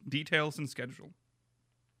changes, details, and schedule.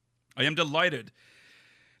 I am delighted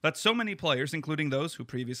that so many players, including those who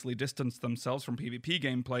previously distanced themselves from PvP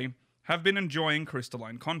gameplay, have been enjoying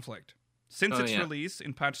Crystalline Conflict. Since its release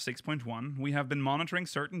in patch 6.1, we have been monitoring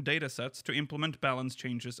certain datasets to implement balance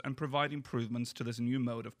changes and provide improvements to this new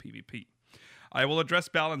mode of PvP. I will address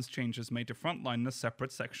balance changes made to Frontline in a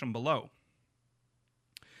separate section below.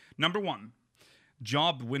 Number 1.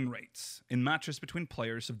 Job win rates in matches between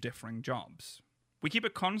players of differing jobs. We keep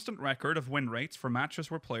a constant record of win rates for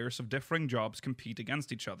matches where players of differing jobs compete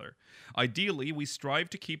against each other. Ideally, we strive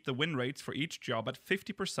to keep the win rates for each job at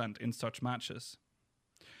 50% in such matches.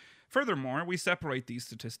 Furthermore, we separate these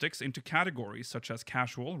statistics into categories such as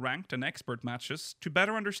casual, ranked, and expert matches to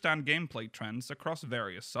better understand gameplay trends across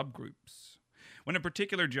various subgroups. When a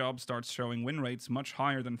particular job starts showing win rates much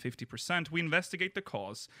higher than 50%, we investigate the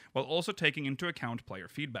cause while also taking into account player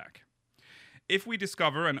feedback. If we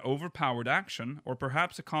discover an overpowered action, or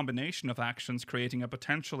perhaps a combination of actions creating a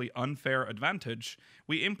potentially unfair advantage,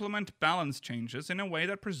 we implement balance changes in a way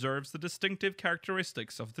that preserves the distinctive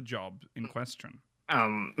characteristics of the job in question.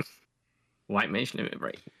 White Mage limit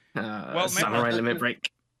break. Samurai limit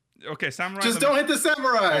break. Okay, Samurai. Just don't hit the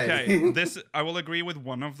Samurai. Okay, this I will agree with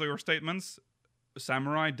one of your statements.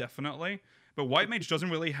 Samurai definitely, but White Mage doesn't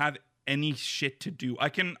really have any shit to do.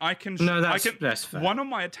 That's fair. One of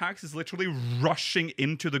my attacks is literally rushing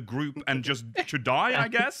into the group and just to die, I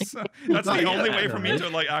guess. That's the only way for me to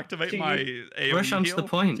like activate my AoE rush onto the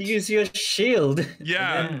point. To use your shield.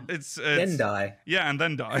 Yeah, it's then die. Yeah, and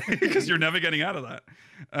then die because you're never getting out of that.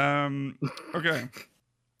 Okay.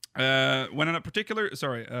 When in a particular,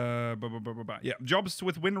 jobs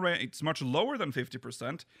with win rates much lower than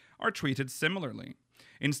 50% are treated similarly.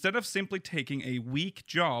 Instead of simply taking a weak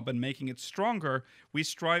job and making it stronger, we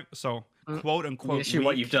strive, quote unquote, weak,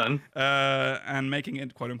 what you've done, and making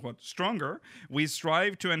it quote unquote stronger, we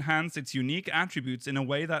strive to enhance its unique attributes in a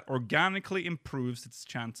way that organically improves its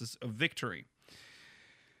chances of victory.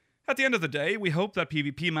 At the end of the day, we hope that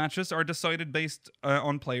PvP matches are decided based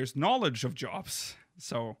on players' knowledge of jobs.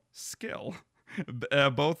 So, skill.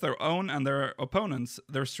 Both their own and their opponents,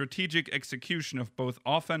 their strategic execution of both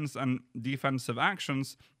offense and defensive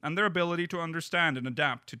actions, and their ability to understand and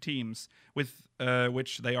adapt to teams with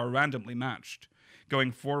which they are randomly matched.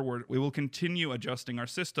 Going forward, we will continue adjusting our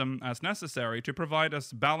system as necessary to provide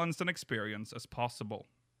as balanced an experience as possible.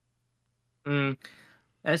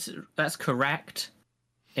 That's correct,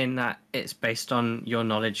 in that it's based on your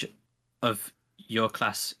knowledge of your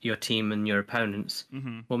class, your team, and your opponents.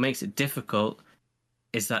 Mm-hmm. What makes it difficult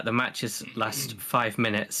is that the matches last 5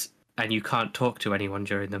 minutes and you can't talk to anyone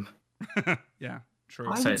during them. Yeah,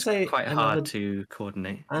 true. So it's quite hard to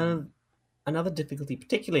coordinate. Another difficulty,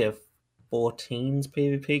 particularly of 14's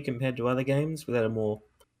PvP compared to other games that are more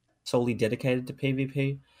solely dedicated to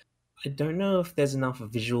PvP, I don't know if there's enough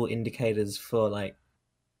visual indicators for like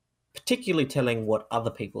particularly telling what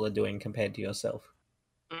other people are doing compared to yourself.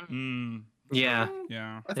 Yeah.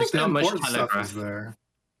 Yeah. I think the not much important stuff telegraph. is there.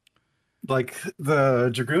 like the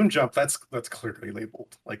Dragoon jump, that's clearly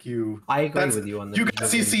labeled. Like I agree that's- with you on the you got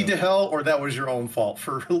Dragoon CC to jump. hell, or that was your own fault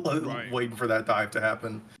for Right. waiting for that dive to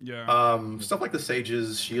happen. Yeah. Stuff like the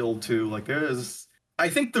Sage's shield too. Like there's, I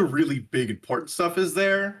think the really big important stuff is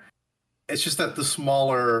there. It's just that the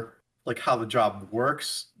smaller, like how the job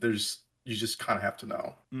works, you just kind of have to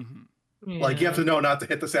know. Mm-hmm. Like you have to know not to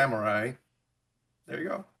hit the samurai. There you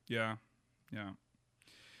go. Yeah.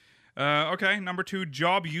 Okay, number 2,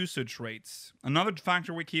 job usage rates. Another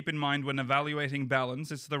factor we keep in mind when evaluating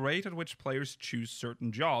balance is the rate at which players choose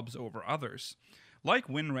certain jobs over others. Like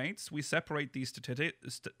win rates, we separate these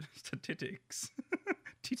statistics.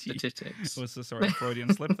 Statistics. Was a sort of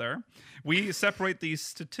Freudian slip there. We separate these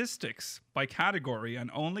statistics by category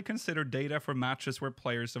and only consider data for matches where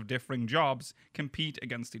players of differing jobs compete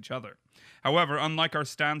against each other. However, unlike our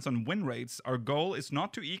stance on win rates, our goal is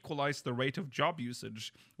not to equalize the rate of job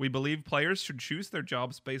usage. We believe players should choose their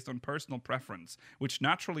jobs based on personal preference, which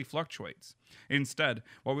naturally fluctuates. Instead,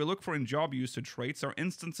 what we look for in job usage rates are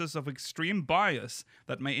instances of extreme bias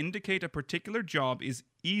that may indicate a particular job is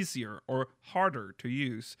easier or harder to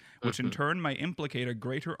use, which in turn may implicate a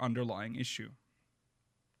greater underlying issue.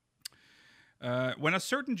 When a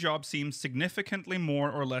certain job seems significantly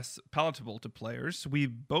more or less palatable to players, we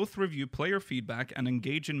both review player feedback and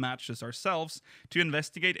engage in matches ourselves to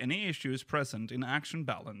investigate any issues present in action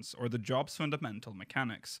balance or the job's fundamental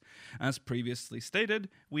mechanics. As previously stated,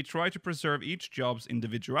 we try to preserve each job's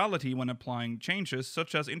individuality when applying changes,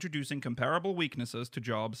 such as introducing comparable weaknesses to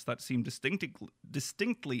jobs that seem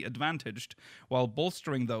distinctly advantaged, while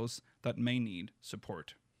bolstering those that may need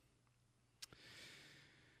support.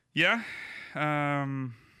 Yeah.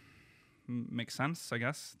 Makes sense, I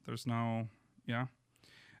guess. There's no... Yeah.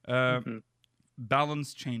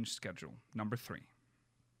 Balance change schedule, number 3.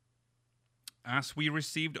 As we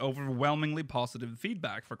received overwhelmingly positive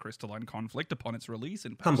feedback for Crystalline Conflict upon its release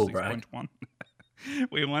in patch 6.1,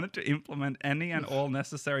 we wanted to implement any and all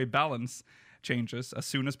necessary balance changes as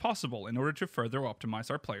soon as possible in order to further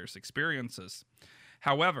optimize our players' experiences.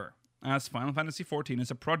 However, as Final Fantasy XIV is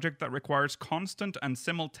a project that requires constant and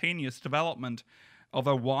simultaneous development of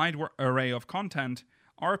a wide array of content,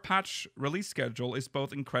 our patch release schedule is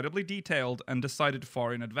both incredibly detailed and decided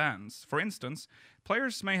far in advance. For instance,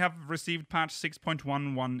 players may have received patch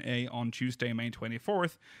 6.11a on Tuesday, May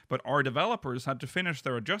 24th, but our developers had to finish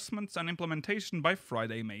their adjustments and implementation by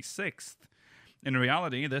Friday, May 6th. In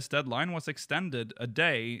reality, this deadline was extended a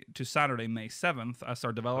day to Saturday, May 7th, as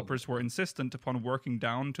our developers were insistent upon working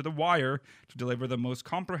down to the wire to deliver the most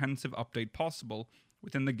comprehensive update possible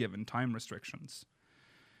within the given time restrictions.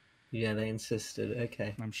 Yeah, they insisted.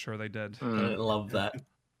 Okay. I'm sure they did. I love that.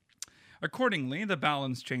 Accordingly, the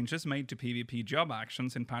balance changes made to PvP job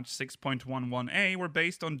actions in patch 6.11a were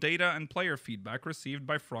based on data and player feedback received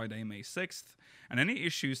by Friday, May 6th, and any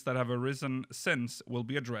issues that have arisen since will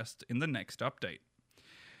be addressed in the next update.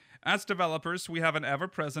 As developers, we have an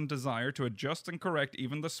ever-present desire to adjust and correct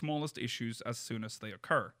even the smallest issues as soon as they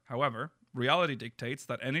occur. However, reality dictates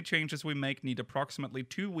that any changes we make need approximately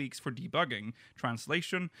 2 weeks for debugging,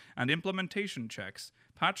 translation, and implementation checks,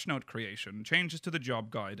 patch note creation, changes to the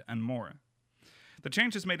job guide, and more. The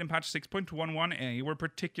changes made in patch 6.11a were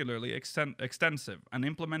particularly extensive and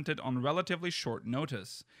implemented on relatively short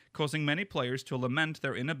notice, causing many players to lament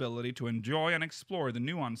their inability to enjoy and explore the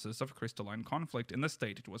nuances of Crystalline Conflict in the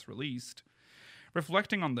state it was released.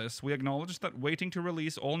 Reflecting on this, we acknowledge that waiting to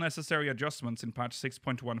release all necessary adjustments in patch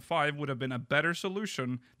 6.15 would have been a better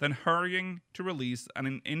solution than hurrying to release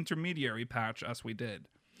an intermediary patch as we did.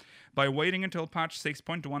 By waiting until patch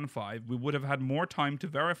 6.15, we would have had more time to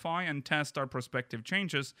verify and test our prospective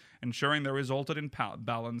changes, ensuring they resulted in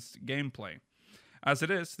balanced gameplay. As it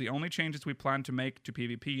is, the only changes we plan to make to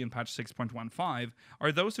PvP in patch 6.15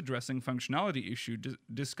 are those addressing functionality issues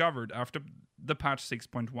discovered after the patch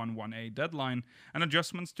 6.11a deadline and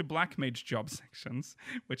adjustments to Black Mage job sections,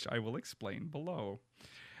 which I will explain below.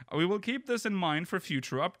 We will keep this in mind for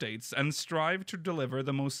future updates and strive to deliver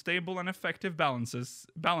the most stable and effective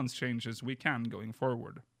balance changes we can going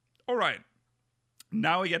forward. All right,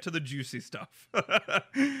 now we get to the juicy stuff.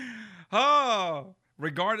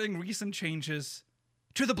 Regarding recent changes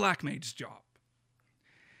to the Black Mage job.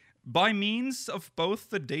 By means of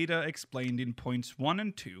both the data explained in points 1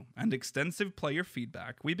 and 2 and extensive player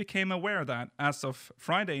feedback, we became aware that, as of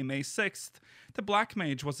Friday, May 6th, the Black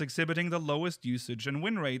Mage was exhibiting the lowest usage and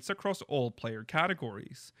win rates across all player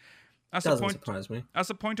categories. Surprise me.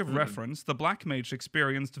 As a point of reference, the Black Mage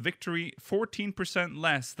experienced victory 14%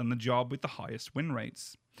 less than the job with the highest win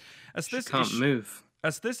rates. Can't move.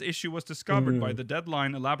 As this issue was discovered by the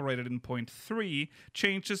deadline elaborated in point 3,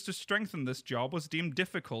 changes to strengthen this job was deemed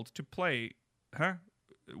difficult to play.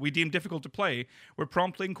 We deemed difficult to play were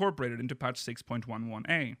promptly incorporated into patch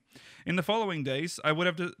 6.11a. In the following days, I would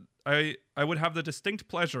have the distinct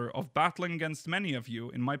pleasure of battling against many of you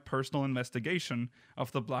in my personal investigation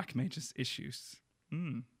of the Black Mage's issues.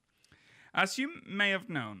 As you may have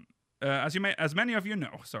known, as many of you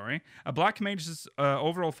know, a Black Mage's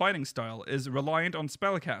overall fighting style is reliant on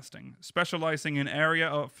spellcasting, specializing in area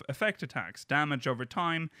of effect attacks, damage over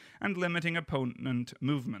time, and limiting opponent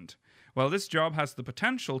movement. While this job has the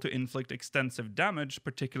potential to inflict extensive damage,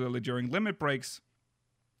 particularly during limit breaks,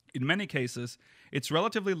 in many cases, its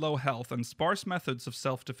relatively low health and sparse methods of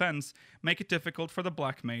self-defense make it difficult for the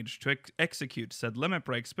Black Mage to execute said limit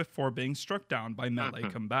breaks before being struck down by melee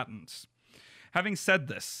combatants. Having said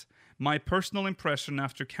this, my personal impression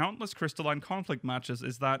after countless Crystalline Conflict matches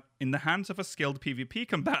is that, in the hands of a skilled PvP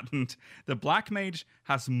combatant, the Black Mage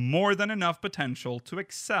has more than enough potential to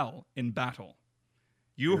excel in battle.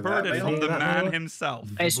 You heard it from the man himself.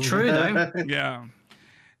 It's true, though. Yeah.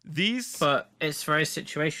 But it's very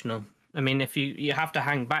situational. I mean, if you have to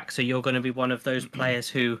hang back, so you're going to be one of those players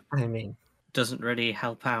who doesn't really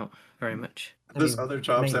help out very much. There's other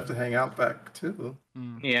jobs have to hang out back too.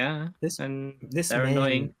 Yeah, this they're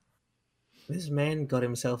annoying. This man got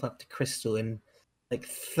himself up to Crystal in like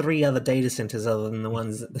 3 other data centers other than the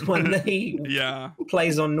one that he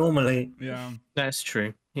plays on normally. Yeah, that's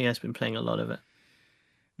true. He has been playing a lot of it.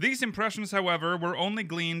 These impressions, however, were only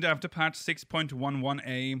gleaned after patch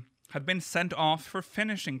 6.11a had been sent off for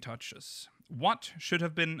finishing touches. What should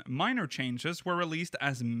have been minor changes were released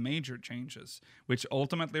as major changes, which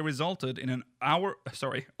ultimately resulted in an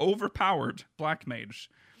overpowered Black Mage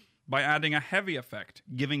by adding a heavy effect,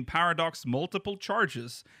 giving Paradox multiple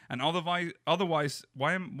charges, and otherwise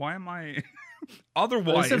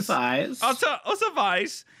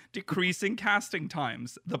decreasing casting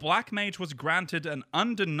times. The Black Mage was granted an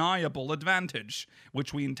undeniable advantage,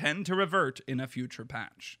 which we intend to revert in a future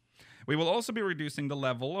patch. We will also be reducing the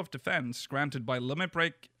level of defense granted by Limit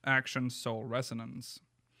Break action Soul Resonance.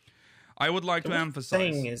 I would like to emphasize... What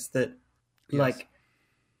I'm saying is that,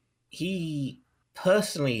 he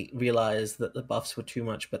personally realized that the buffs were too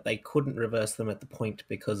much, but they couldn't reverse them at the point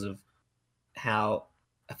because of how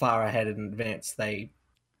far ahead in advance they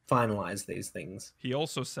finalize these things. He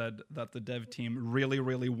also said that the dev team really,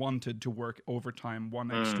 really wanted to work overtime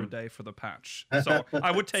 1 extra day for the patch. So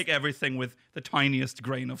I would take everything with the tiniest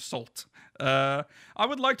grain of salt. I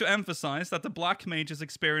would like to emphasize that the Black Mage is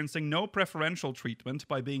experiencing no preferential treatment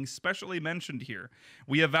by being specially mentioned here.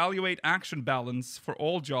 We evaluate action balance for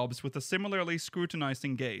all jobs with a similarly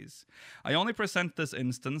scrutinizing gaze. I only present this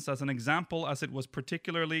instance as an example as it was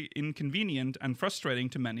particularly inconvenient and frustrating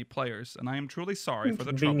to many players, and I am truly sorry for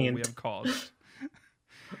the trouble we have caused.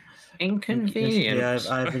 Inconvenient. Yeah,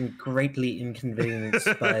 I've been greatly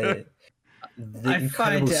inconvenienced by the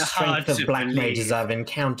incredible strength of Black Mages I've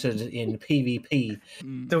encountered in PvP.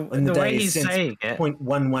 The way he's saying it,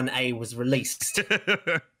 0.11a was released.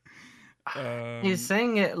 He's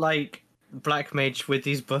saying it like Black Mage with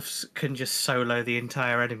these buffs can just solo the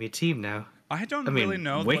entire enemy team now. I mean, really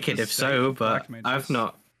know. Wicked if so, but I've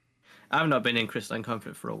not been in Crystalline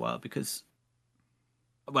Conflict for a while because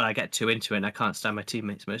when I get too into it, and I can't stand my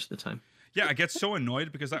teammates most of the time. Yeah, I get so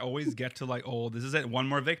annoyed because I always get to like, oh, this is it, one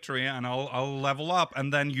more victory, and I'll level up,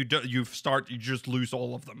 and then you just lose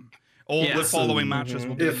all of them. All the following matches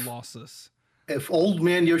will be losses. If old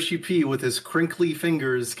man Yoshi P with his crinkly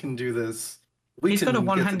fingers can do this, he's got a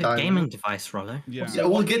one-handed gaming device, Rollo. Yeah,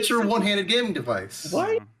 well, get your one-handed gaming device. Why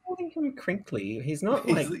are you calling him crinkly? He's not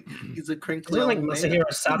like he's a crinkly. He's not like Masahiro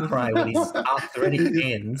Sakurai when he's already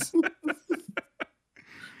hands.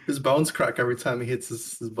 His bones crack every time he hits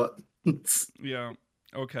his buttons. Yeah.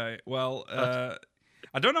 Okay. Well,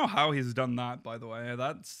 I don't know how he's done that. By the way,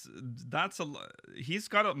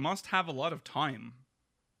 must have a lot of time.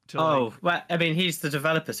 Well, I mean, he's the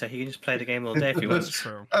developer, so he can just play the game all day if he wants. That's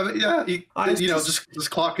true. Yeah, just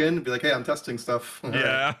clock in and be like, hey, I'm testing stuff.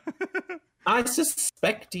 Yeah. I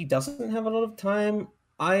suspect he doesn't have a lot of time.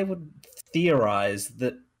 I would theorize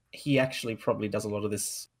that he actually probably does a lot of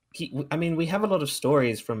this. We have a lot of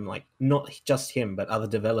stories from like not just him, but other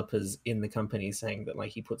developers in the company saying that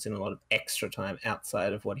like he puts in a lot of extra time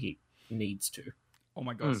outside of what he needs to. Oh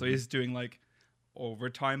my god! So he's doing like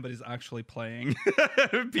overtime, but he's actually playing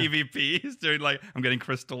PvP. He's doing like I'm getting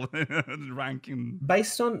crystal ranking.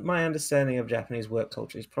 Based on my understanding of Japanese work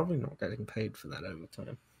culture, he's probably not getting paid for that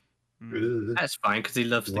overtime. That's fine because he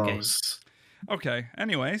loves the game. Okay.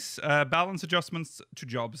 Anyways, balance adjustments to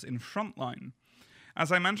jobs in Frontline.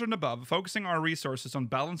 As I mentioned above, focusing our resources on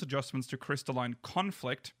balance adjustments to Crystalline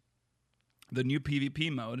Conflict, the new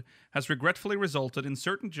PvP mode, has regretfully resulted in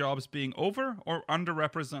certain jobs being over or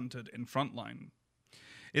underrepresented in Frontline.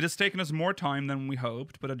 It has taken us more time than we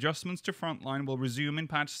hoped, but adjustments to Frontline will resume in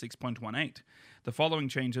patch 6.18. The following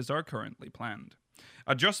changes are currently planned.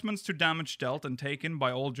 Adjustments to damage dealt and taken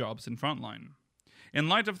by all jobs in Frontline. In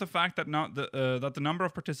light of the fact that that the number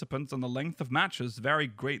of participants and the length of matches vary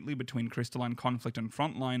greatly between Crystalline Conflict and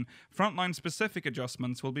Frontline, Frontline-specific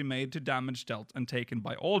adjustments will be made to damage dealt and taken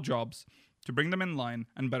by all jobs to bring them in line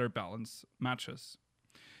and better balance matches.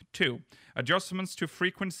 2. Adjustments to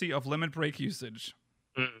frequency of limit break usage.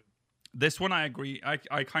 This one I agree.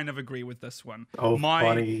 I kind of agree with this one. Oh,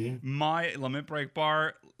 funny. My limit break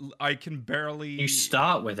bar, I can barely. You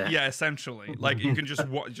start with it. Yeah, essentially. Like you can just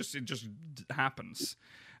it just happens.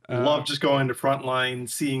 Love just going to Frontline,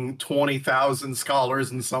 seeing 20,000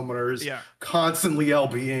 scholars and summoners constantly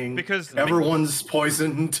LBing because everyone's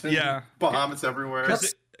poisoned. And Yeah. Bahamut's everywhere.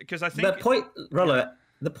 Because I think Rollo,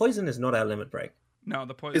 the poison is not our limit break. no,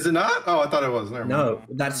 the point Is it not? Oh, I thought it was. Never mind. No,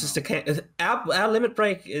 that's just our limit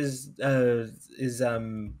break is to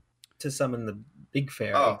summon the big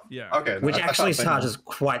fairy, Oh, yeah. okay. which I actually thought charges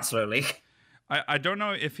quite slowly. I don't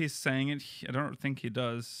know if he's saying it. I don't think he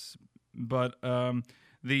does. But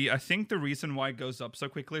I think the reason why it goes up so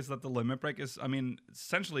quickly is that the limit break is, I mean,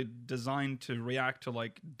 essentially designed to react to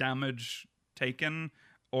like damage taken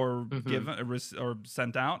or given or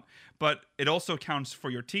sent out, but it also counts for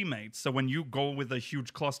your teammates. So when you go with a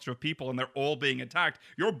huge cluster of people and they're all being attacked,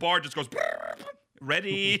 your bar just goes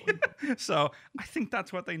ready. So I think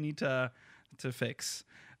that's what they need to fix.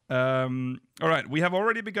 All right, we have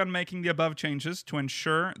already begun making the above changes to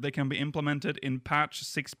ensure they can be implemented in patch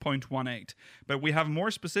 6.18, but we have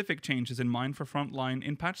more specific changes in mind for Frontline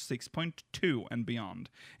in patch 6.2 and beyond,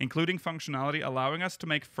 including functionality allowing us to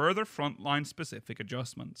make further Frontline specific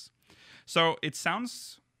adjustments. So it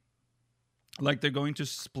sounds like they're going to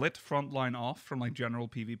split Frontline off from like general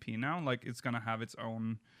PvP now, like it's going to have its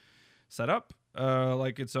own setup,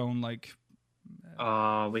 like its own like...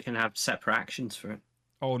 we can have separate actions for it.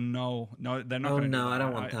 Oh no, they're not. Oh gonna no, do that. I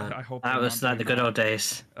don't want that. I hope That was like the good old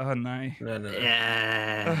days. Oh no. No.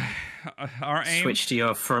 Yeah. Our aim. Switch to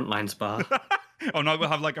your Frontlines bar. Oh no, we'll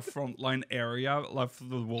have like a frontline area left for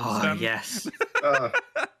the wolves. Oh, then. yes.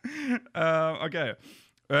 Okay.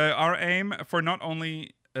 Our aim for not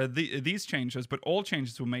only these changes, but all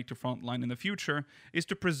changes we make to Frontline in the future, is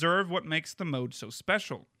to preserve what makes the mode so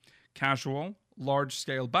special. Casual,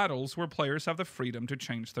 large-scale battles where players have the freedom to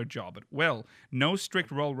change their job at will. No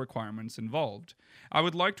strict role requirements involved. I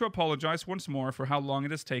would like to apologize once more for how long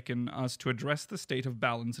it has taken us to address the state of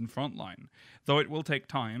balance in Frontline. Though it will take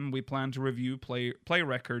time, we plan to review play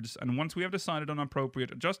records, and once we have decided on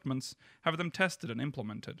appropriate adjustments, have them tested and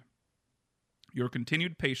implemented. Your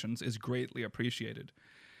continued patience is greatly appreciated.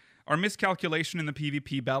 Our miscalculation in the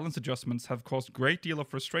PvP balance adjustments have caused a great deal of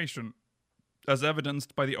frustration, as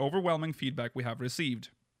evidenced by the overwhelming feedback we have received.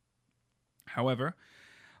 However,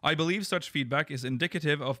 I believe such feedback is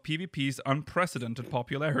indicative of PvP's unprecedented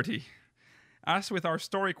popularity. As with our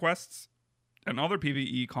story quests and other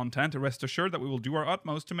PvE content, rest assured that we will do our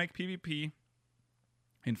utmost to make PvP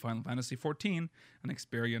in Final Fantasy XIV an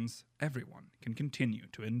experience everyone can continue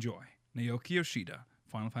to enjoy. Naoki Yoshida,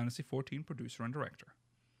 Final Fantasy XIV producer and director.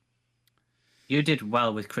 You did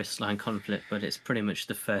well with Crystalline Conflict, but it's pretty much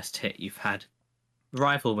the first hit you've had.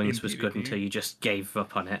 Rival Wings was good until you just gave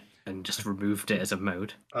up on it and just removed it as a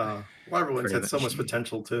mode. Rival Wings had so much. much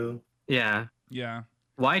potential too. Yeah. Yeah.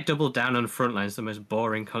 Why double down on Frontline is the most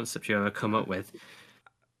boring concept you ever come up with.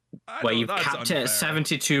 Where you've capped it at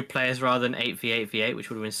 72 players rather than 8v8v8, which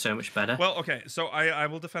would have been so much better. Well, okay, so I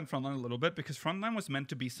will defend Frontline a little bit because Frontline was meant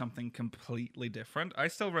to be something completely different. I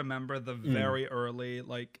still remember the very early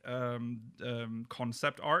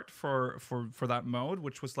concept art for that mode,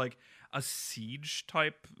 which was like a siege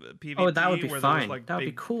type PvP. Oh, that would be where fine. There was, that would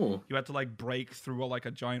be cool. You had to like break through like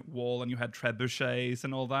a giant wall, and you had trebuchets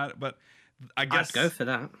and all that. But I guess I'd go for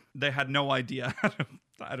that. They had no idea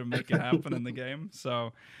how to make it happen in the game.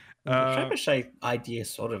 So The trebuchet idea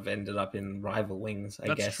sort of ended up in Rival Wings, I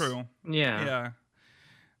guess. that's true. Yeah.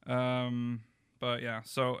 But yeah,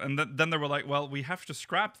 so and then they were like, well, we have to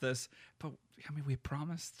scrap this, but I mean, we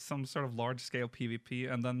promised some sort of large scale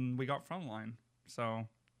PvP, and then we got Frontline. So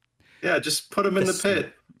Yeah, just put him in the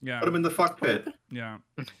pit. yeah, Put him in the fuck pit. yeah.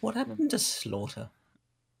 What happened to Slaughter?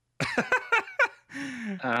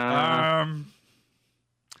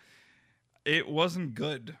 It wasn't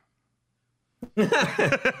good.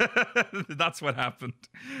 That's what happened.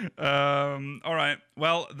 All right.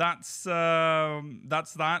 Well, that's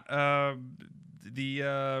that.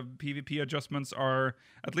 PvP adjustments are,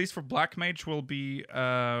 at least for Black Mage, will be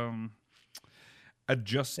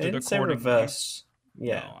adjusted It's a accordingly. reverse.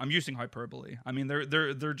 Yeah. No, I'm using hyperbole. I mean, there's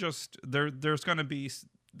going to be,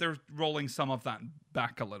 they're rolling some of that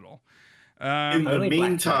back a little. In the Only Black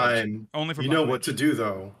meantime, Only for you Black know Mage. what to do,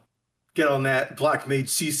 though. Get on that Black Mage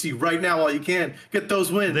CC right now while you can. Get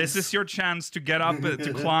those wins. This is your chance to get up,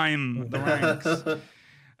 to climb the ranks. You hear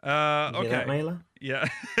that, Okay. Mela? Yeah.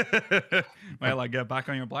 Well, get back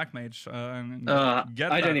on your Black Mage. And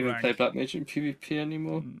get I that don't even rank. play Black Mage in PvP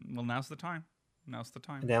anymore. Well, now's the time. Now's the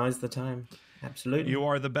time. Now is the time. Absolutely. You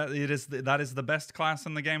are the best. That is the best class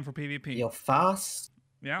in the game for PvP. You're fast.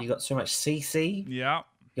 Yeah. You got so much CC. Yeah.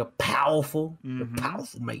 You're powerful. You're Mhm.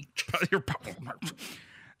 powerful, mate. You're powerful.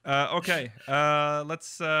 Okay.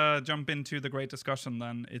 Let's jump into the great discussion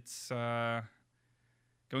then. It's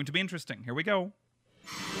going to be interesting. Here we go.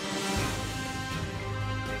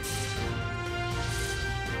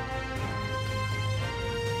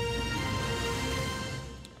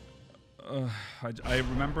 I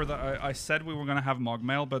remember that I said we were going to have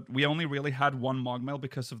Mogmail, but we only really had one Mogmail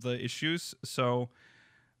because of the issues. So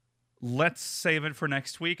let's save it for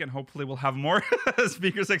next week, and hopefully we'll have more.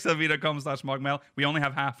 Speakersxlv.com/Mogmail. We only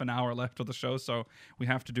have half an hour left of the show, so we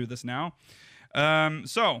have to do this now.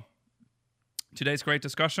 So today's great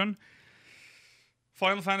discussion.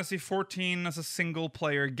 Final Fantasy XIV as a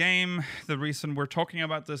single-player game. The reason we're talking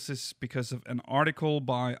about this is because of an article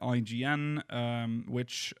by IGN,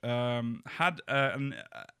 which had a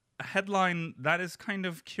headline that is kind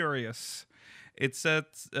of curious. It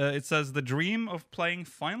says the dream of playing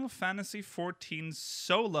Final Fantasy XIV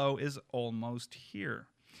solo is almost here,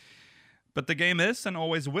 but the game is and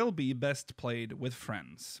always will be best played with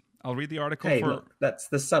friends. I'll read the article Hey, for. look, that's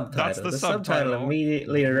the subtitle. That's the subtitle subtitle.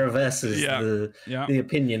 immediately reverses Yeah, the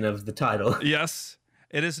opinion of the title. Yes.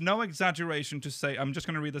 It is no exaggeration to say, I'm just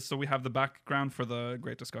going to read this so we have the background for the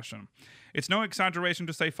great discussion. It's no exaggeration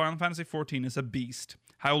to say Final Fantasy XIV is a beast.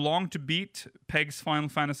 How long to beat pegs Final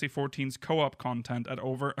Fantasy XIV's co-op content at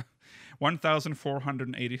over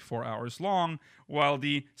 1,484 hours long, while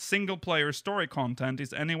the single-player story content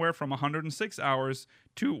is anywhere from 106 hours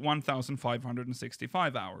to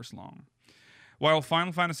 1,565 hours long. While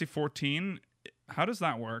Final Fantasy XIV, how does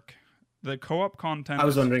that work? The co-op content... I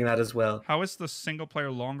was wondering that as well. How is the single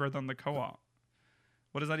player longer than the co-op?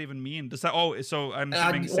 What does that even mean? Does that? Oh, so I'm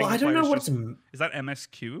assuming Well, I don't know what's. Is that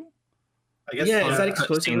MSQ? I guess Yeah, so. is that Cutscenes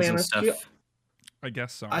exclusively and MSQ? stuff. I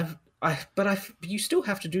guess so. You still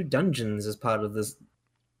have to do dungeons as part of this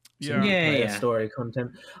Yeah. single-player Yeah. story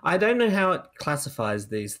content. I don't know how it classifies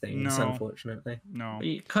these things, No. unfortunately. No,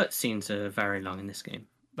 Cutscenes are very long in this game.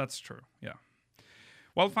 that's true. Yeah.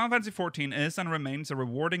 While Final Fantasy XIV is and remains a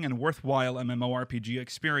rewarding and worthwhile MMORPG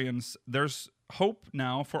experience, there's hope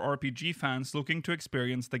now for RPG fans looking to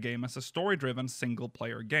experience the game as a story-driven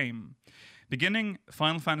single-player game. Beginning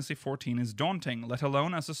Final Fantasy XIV is daunting, let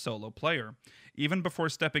alone as a solo player. Even before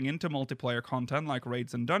stepping into multiplayer content like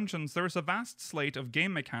raids and dungeons, there is a vast slate of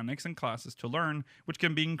game mechanics and classes to learn, which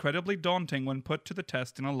can be incredibly daunting when put to the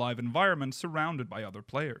test in a live environment surrounded by other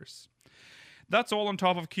players. That's all on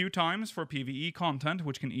top of queue times for PvE content,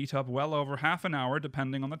 which can eat up well over half an hour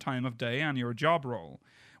depending on the time of day and your job role.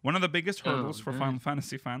 One of the biggest hurdles for Final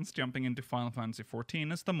Fantasy fans jumping into Final Fantasy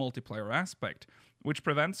XIV is the multiplayer aspect, which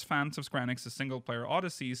prevents fans of Square Enix's single-player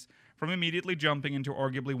odysseys from immediately jumping into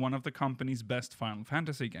arguably one of the company's best Final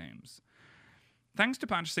Fantasy games. Thanks to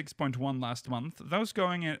patch 6.1 last month, those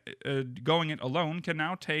going it alone can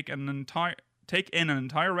now take in an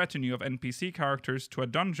entire retinue of NPC characters to a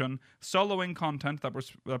dungeon, soloing content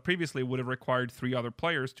that previously would have required 3 other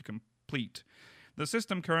players to complete. The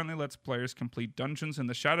system currently lets players complete dungeons in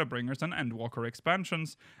the Shadowbringers and Endwalker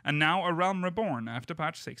expansions, and now A Realm Reborn after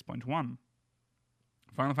patch 6.1.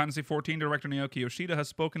 Final Fantasy XIV director Naoki Yoshida has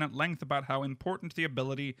spoken at length about how important the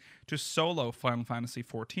ability to solo Final Fantasy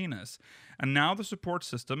XIV is, and now the support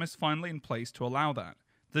system is finally in place to allow that.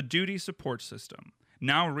 The Duty Support System,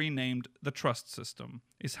 now renamed the Trust System,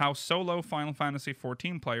 is how solo Final Fantasy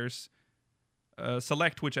XIV players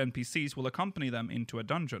select which NPCs will accompany them into a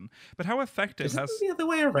dungeon. But how effective Isn't has... it the other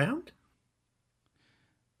way around?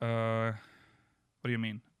 What do you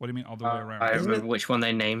mean? What do you mean all the way around? I Isn't remember it- which one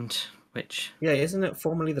they named. Which? Yeah, isn't it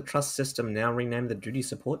formerly the Trust System, now renamed the Duty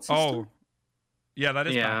Support System? Oh, yeah, that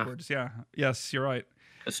is Yeah. backwards. Yeah, yes, you're right.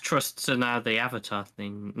 As trusts are now the Avatar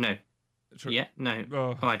thing. No. Tr- Yeah, no.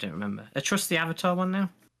 Oh, Oh, I don't remember. Are Trust the Avatar one now?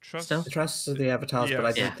 trust. Still? The Trusts are the avatars, but I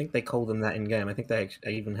Yes. don't Yeah. think they call them that in game. I think they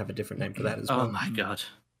even have a different name for that as well. Oh my god.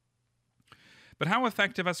 But how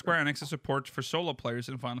effective has Square Enix's support for solo players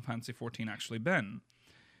in Final Fantasy XIV actually been?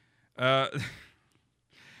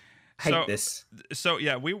 hate this. So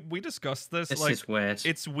yeah, we discussed this. This like, is weird.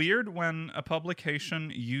 It's weird when a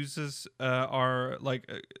publication uses our like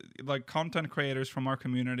content creators from our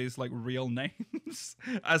communities like real names,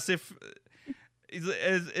 as if.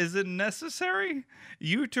 Is it necessary?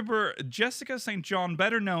 YouTuber Jessica St. John,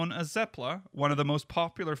 better known as Zepla, one of the most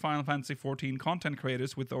popular Final Fantasy XIV content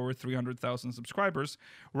creators with over 300,000 subscribers,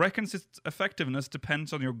 reckons its effectiveness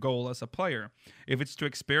depends on your goal as a player. If it's to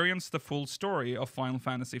experience the full story of Final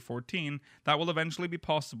Fantasy XIV, that will eventually be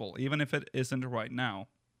possible, even if it isn't right now.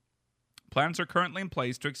 Plans are currently in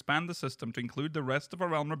place to expand the system to include the rest of A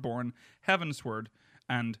Realm Reborn, Heavensward,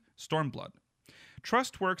 and Stormblood.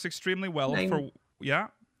 Trust works extremely well for... Yeah?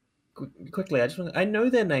 Quickly, I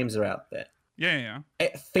know their names are out there. Yeah.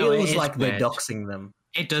 It feels is like weird. they're doxing them.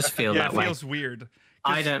 It does feel Yeah, that it way. feels weird.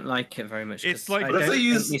 I don't like it very much. It's 'cause like- I What if don't they think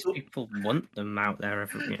use- these people want them out there.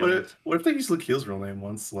 What if they use Lakil's real name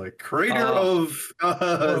once? Like, creator Oh. of...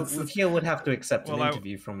 Well, Hill would have to accept Well, an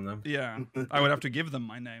interview from them. Yeah, I would have to give them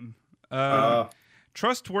my name.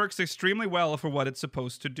 Trust works extremely well for what it's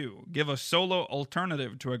supposed to do. Give a solo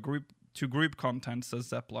alternative to group content, says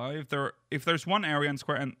Zepla. If there's one area in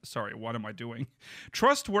Square and sorry, what am I doing?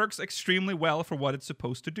 Trust works extremely well for what it's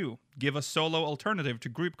supposed to do. Give a solo alternative to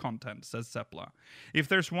group content, says Zepla. If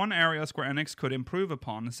there's one area Square Enix could improve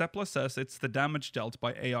upon, Zepla says it's the damage dealt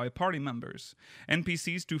by AI party members.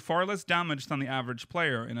 NPCs do far less damage than the average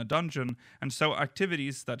player in a dungeon, and so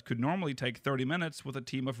activities that could normally take 30 minutes with a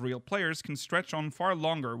team of real players can stretch on far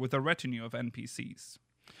longer with a retinue of NPCs.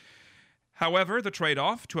 However, the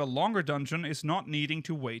trade-off to a longer dungeon is not needing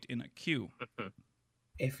to wait in a queue.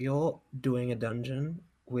 If you're doing a dungeon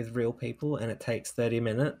with real people and it takes 30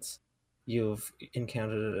 minutes, you've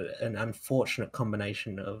encountered an unfortunate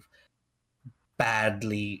combination of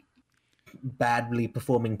badly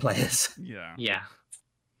performing players. Yeah. Yeah.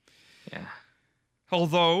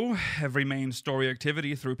 Although every main story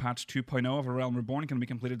activity through patch 2.0 of A Realm Reborn can be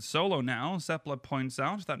completed solo now, Zepla points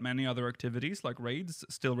out that many other activities like raids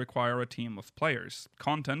still require a team of players.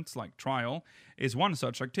 Content like Trial is one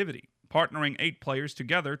such activity, partnering 8 players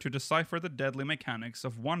together to decipher the deadly mechanics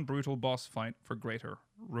of one brutal boss fight for greater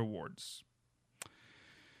rewards.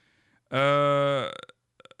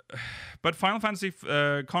 But Final Fantasy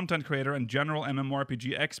content creator and general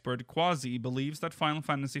MMORPG expert Quasi believes that Final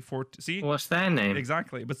Fantasy XIV... See? What's their name?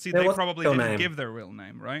 Exactly. But see, Yeah, they what's probably their didn't name? give their real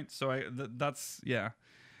name, right? So that's... Yeah.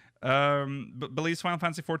 But believes Final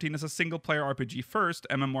Fantasy XIV is a single-player RPG first,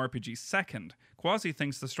 MMORPG second. Quasi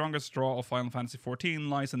thinks the strongest draw of Final Fantasy XIV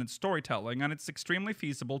lies in its storytelling, and it's extremely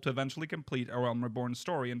feasible to eventually complete A Realm Reborn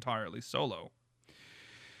story entirely solo.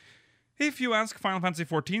 If you ask Final Fantasy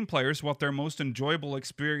XIV players what is their most enjoyable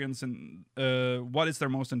experience in the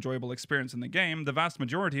game, the vast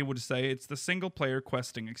majority would say it's the single-player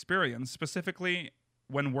questing experience, specifically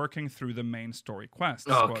when working through the main story quests.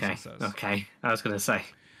 Okay. Quasi says. Okay. I was going to say.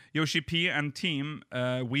 Yoshi P and team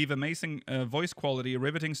weave amazing voice quality,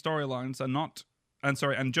 riveting storylines, and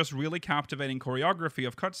just really captivating choreography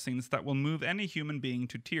of cutscenes that will move any human being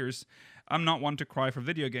to tears. I'm not one to cry for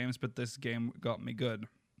video games, but this game got me good.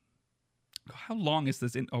 How long is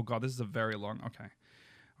this? Oh god, this is a very long. Okay,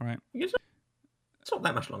 all right. It's not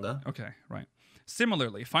that much longer. Okay, right.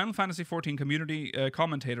 Similarly, Final Fantasy XIV community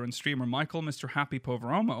commentator and streamer Michael Mr. Happy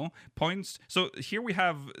Poveromo points. So here we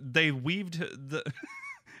have they weaved the.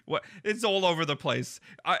 What? It's all over the place.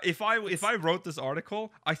 If I wrote this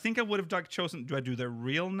article, I think I would have chosen. Do I do their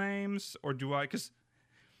real names or do I? Because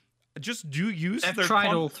just use They've their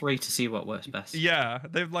tried all 3 to see what works best. Yeah,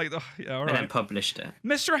 they've like all And then right. published it.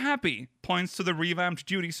 Mr. Happy points to the revamped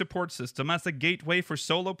duty support system as a gateway for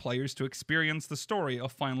solo players to experience the story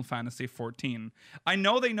of Final Fantasy XIV. I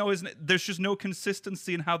know they know there's just no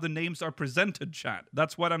consistency in how the names are presented, chat.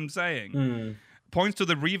 That's what I'm saying. Points to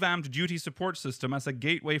the revamped duty support system as a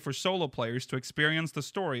gateway for solo players to experience the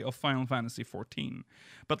story of Final Fantasy XIV.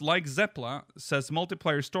 But like Zepla, says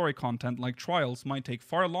multiplayer story content like Trials might take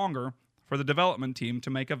far longer for the development team to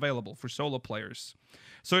make available for solo players.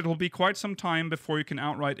 So it will be quite some time before you can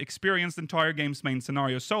outright experience the entire game's main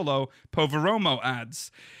scenario solo, Poveromo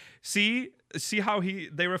adds. See how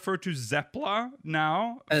they refer to Zepla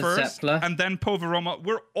now As first, Zepla. and then Poveromo.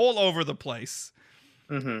 We're all over the place.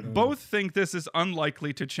 Both think this is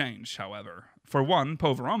unlikely to change, however. For one,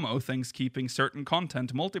 Poveromo thinks keeping certain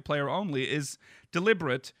content multiplayer only is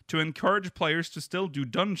deliberate to encourage players to still do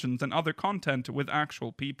dungeons and other content with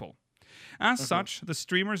actual people. As such, the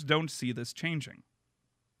streamers don't see this changing.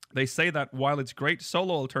 They say that while it's great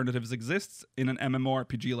solo alternatives exists in an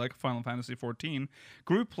MMORPG like Final Fantasy XIV,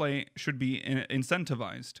 group play should be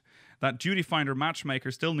incentivized. That Duty Finder matchmaker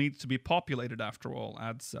still needs to be populated after all,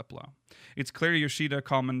 adds Zepla. It's clear Yoshida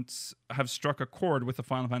comments have struck a chord with the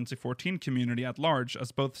Final Fantasy XIV community at large,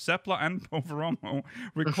 as both Zepla and Poveromo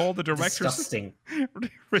recall the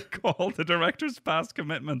director's past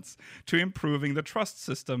commitments to improving the trust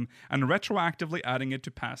system and retroactively adding it to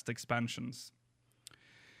past expansions.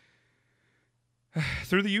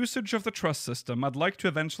 Through the usage of the trust system, I'd like to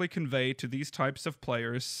eventually convey to these types of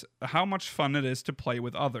players how much fun it is to play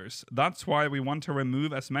with others. That's why we want to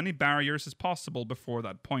remove as many barriers as possible before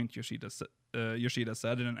that point, Yoshida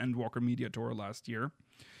said in an Endwalker media tour last year.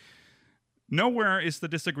 Nowhere is the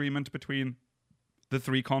disagreement between the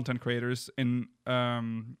three content creators in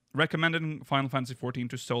recommending Final Fantasy XIV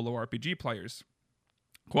to solo RPG players.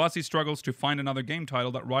 Quasi struggles to find another game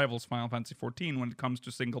title that rivals Final Fantasy XIV when it comes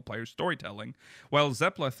to single-player storytelling, while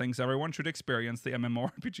Zepla thinks everyone should experience the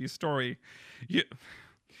MMORPG story.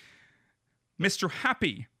 Mr.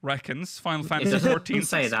 Happy reckons Final Fantasy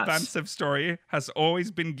XIV's expansive story has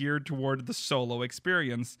always been geared toward the solo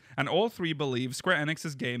experience, and all three believe Square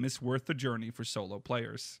Enix's game is worth the journey for solo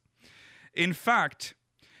players. In fact,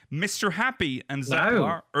 Mr. Happy and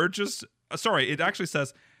Zepla urges... Sorry, it actually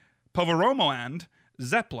says Poveromo and...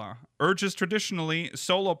 Zepla urges traditionally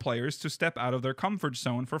solo players to step out of their comfort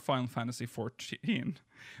zone for Final Fantasy XIV.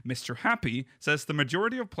 Mr. Happy says the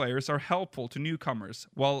majority of players are helpful to newcomers,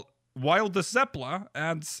 while the Zepla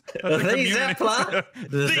adds that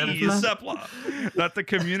the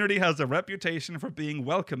community has a reputation for being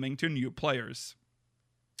welcoming to new players.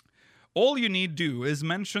 All you need do is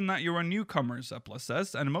mention that you're a newcomer, Zepla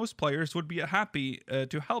says, and most players would be happy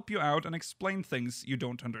to help you out and explain things you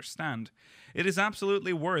don't understand. It is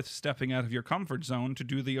absolutely worth stepping out of your comfort zone to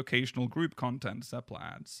do the occasional group content, Zepla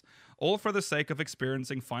adds, all for the sake of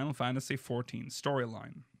experiencing Final Fantasy XIV's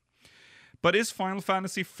storyline. But is Final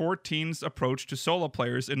Fantasy XIV's approach to solo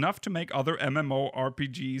players enough to make other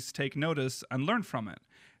MMORPGs take notice and learn from it?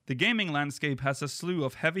 The gaming landscape has a slew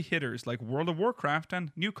of heavy hitters like World of Warcraft,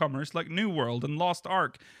 and newcomers like New World and Lost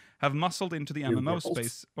Ark have muscled into the MMO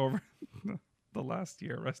space over the last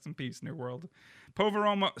year. Rest in peace, New World.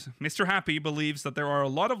 Poveromo, Mr. Happy believes that there are a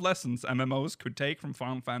lot of lessons MMOs could take from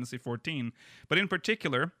Final Fantasy XIV, but in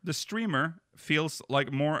particular, the streamer feels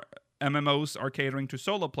like more MMOs are catering to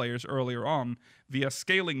solo players earlier on via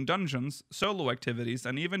scaling dungeons, solo activities,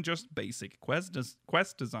 and even just basic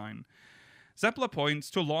quest design. Zepla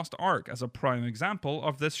points to Lost Ark as a prime example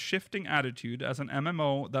of this shifting attitude as an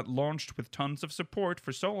MMO that launched with tons of support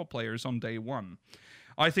for solo players on day one.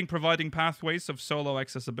 I think providing pathways of solo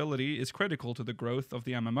accessibility is critical to the growth of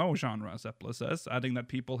the MMO genre, Zepla says, adding that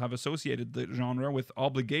people have associated the genre with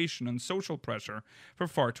obligation and social pressure for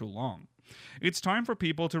far too long. It's time for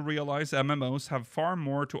people to realize MMOs have far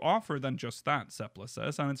more to offer than just that, Zepla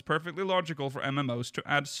says, and it's perfectly logical for MMOs to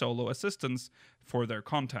add solo assistance for their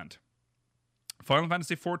content. Final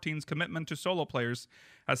Fantasy XIV's commitment to solo players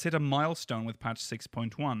has hit a milestone with patch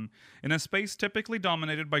 6.1. In a space typically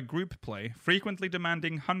dominated by group play, frequently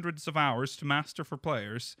demanding hundreds of hours to master for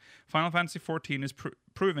players, Final Fantasy XIV is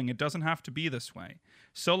proving it doesn't have to be this way.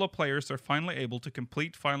 Solo players are finally able to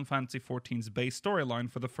complete Final Fantasy XIV's base storyline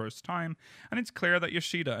for the first time, and it's clear that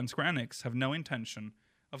Yoshida and Square Enix have no intention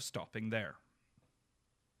of stopping there.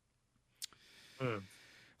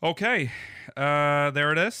 Okay,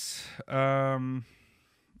 there it is.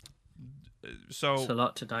 So it's a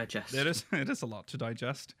lot to digest. It is a lot to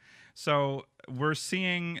digest. So we're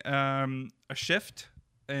seeing a shift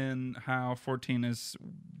in how 14 is.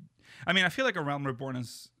 I mean, I feel like A Realm Reborn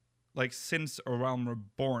is like since A Realm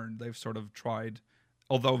Reborn, they've sort of tried,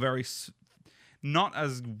 although not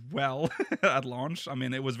as well at launch. I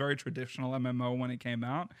mean, it was very traditional MMO when it came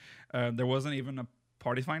out. There wasn't even a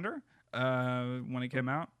party finder when it came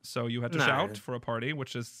out, so you had to shout for a party,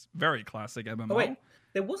 which is very classic MMO. Oh, wait,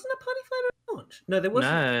 there wasn't a party finder at launch? No, there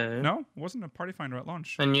wasn't. No, it wasn't a party finder at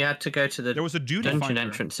launch. And you had to go to there was a duty dungeon finder.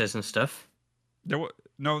 Entrances and stuff.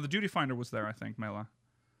 The duty finder was there, I think, Mela.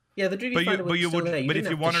 Yeah, the duty finder was still there. But if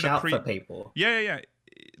you wanted to shout for people. Yeah.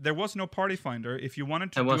 There was no party finder. If you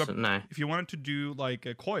wanted to if you wanted to do like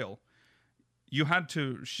a coil, you had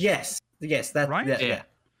to. Yes, that's right.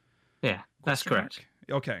 Yeah, that's correct.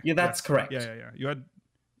 Okay. Yeah, that's correct. Yeah.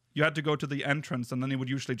 You had to go to the entrance, and then he would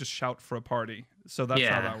usually just shout for a party. So that's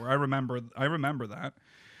how that worked. I remember that.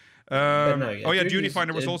 Duty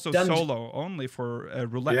Finder was also solo, only for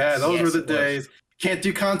roulette. Yeah, those were the days. Can't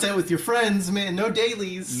do content with your friends, man. No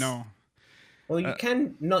dailies. No. Well, you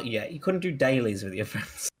can not yet. You couldn't do dailies with your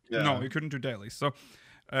friends. Yeah. No, you couldn't do dailies. So,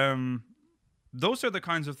 those are the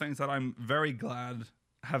kinds of things that I'm very glad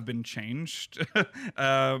have been changed.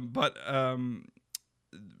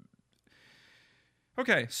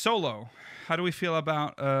 Okay, solo. How do we feel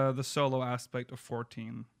about the solo aspect of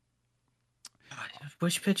 14?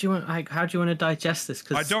 Which bit do you want? Like, how do you want to digest this?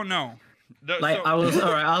 Cause, I don't know.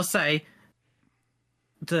 I'll say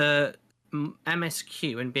the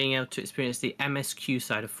MSQ and being able to experience the MSQ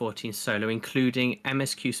side of 14 solo, including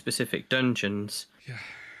MSQ specific dungeons. Yeah.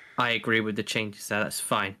 I agree with the changes there. That's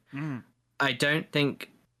fine. I don't think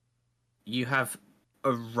you have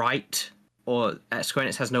a right, or Square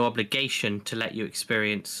Enix has no obligation to let you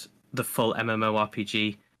experience the full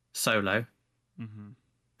MMORPG solo.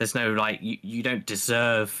 There's no like you don't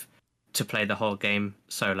deserve to play the whole game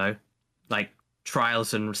solo, like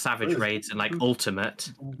Trials and Savage Raids and like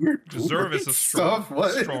Ultimate. Deserve is a strong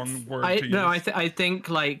word to use. I think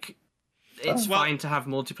like it's fine to have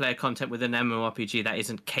multiplayer content with an MMORPG that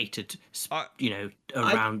isn't catered,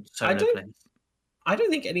 around solo players. I don't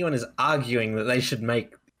think anyone is arguing that they should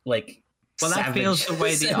make like. Well, that feels the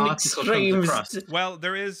way the article comes across. Well,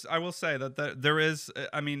 there is. I will say that there is.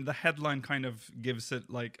 I mean, the headline kind of gives it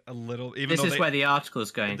like a little. This is where the article is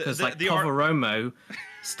going, because Poveromo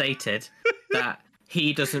stated that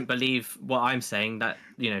he doesn't believe what I'm saying, that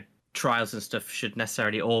trials and stuff should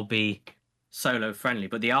necessarily all be solo friendly,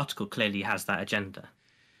 but the article clearly has that agenda.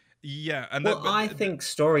 Yeah, and I think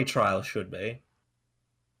story trials should be.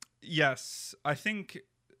 Yes, I think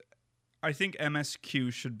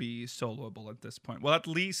MSQ should be soloable at this point. Well, at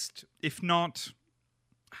least, if not...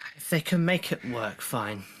 If they can make it work,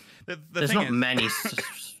 fine. There's not many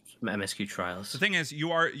MSQ trials. The thing is,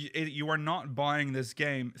 you are not buying this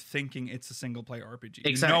game thinking it's a single-player RPG.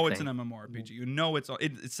 Exactly. You know it's an MMORPG. You know it's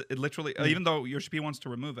literally... Even though your GP wants to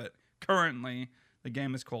remove it, currently, the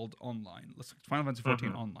game is called Online. Final Fantasy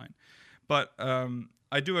XIV Online. But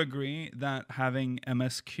I do agree that having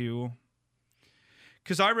MSQ...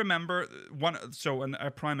 Because I remember a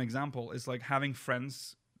prime example is like having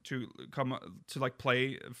friends to come to like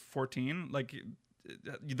play 14. Like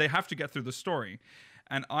they have to get through the story,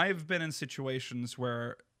 and I've been in situations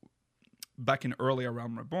where back in earlier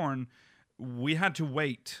Realm Reborn, we had to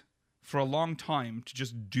wait for a long time to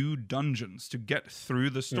just do dungeons to get through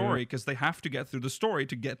the story, because they have to get through the story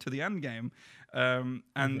to get to the end game, and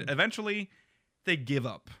eventually they give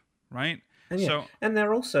up, right? And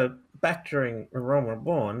they're also, back during Realm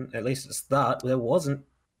Reborn, at least at the start, there wasn't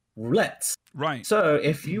roulettes. Right. So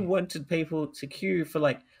if you wanted people to queue for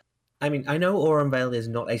I know Aurum Vale is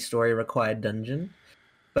not a story required dungeon,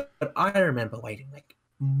 but I remember waiting like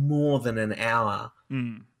more than an hour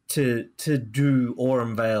to do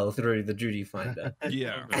Aurum Vale through the Duty Finder.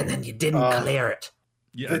 Yeah. And then you didn't clear it.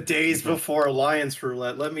 Yeah. The days before Alliance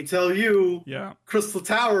Roulette, let me tell you. Yeah. Crystal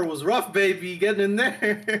Tower was rough, baby, getting in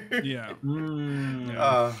there. Yeah.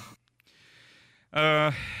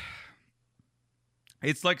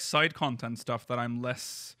 It's like side content stuff that I'm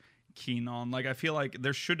less keen on. Like, I feel like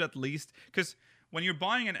there should at least, because when you're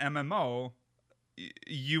buying an MMO,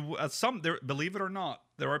 believe it or not,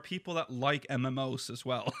 there are people that like MMOs as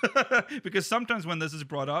well. Because sometimes when this is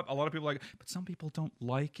brought up, a lot of people are like, but some people don't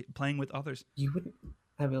like playing with others. You wouldn't.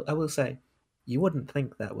 I will say, you wouldn't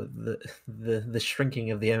think that with the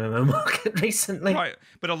shrinking of the MMO market recently. Right,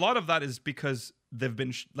 but a lot of that is because they've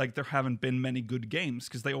been there haven't been many good games,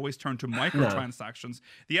 because they always turn to microtransactions.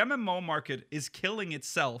 The MMO market is killing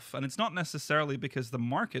itself, and it's not necessarily because the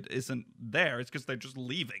market isn't there. It's because they're just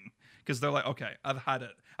leaving, because they're like, okay, I've had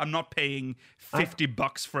it. I'm not paying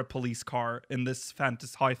 $50 for a police car in this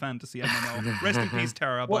high fantasy MMO. Rest in peace,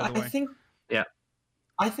 Terra. By the way,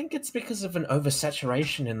 I think it's because of an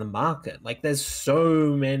oversaturation in the market. Like, there's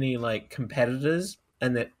so many competitors,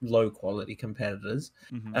 and that low quality competitors,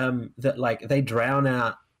 that they drown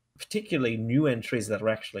out particularly new entries that are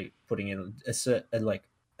actually putting in a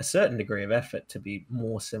certain degree of effort to be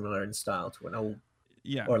more similar in style to an old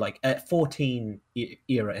or a 14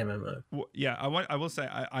 era MMO. Well, yeah, I will say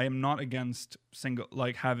I am not against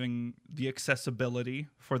having the accessibility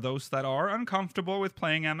for those that are uncomfortable with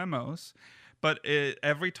playing MMOs. But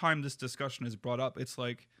every time this discussion is brought up, it's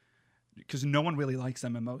like, because no one really likes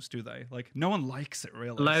MMOs, do they? Like, no one likes it,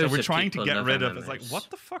 really. So we're trying to get rid of it. It's like, what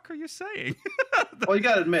the fuck are you saying? Well, you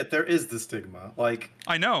gotta admit, there is the stigma.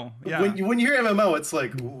 I know, yeah. When you hear MMO, it's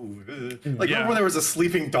like, ooh. Remember when there was a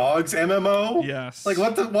Sleeping Dogs MMO? Yes.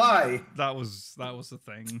 Why? That was the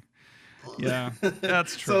thing. Yeah,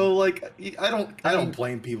 that's true. So I don't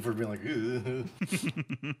blame people for being like,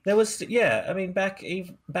 there was back in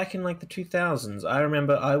the 2000s, I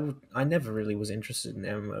remember I never really was interested in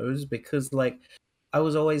MMOs, because I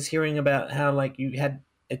was always hearing about how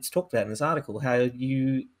it's talked about in this article,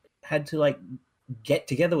 how had to like get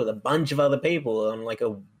together with a bunch of other people on like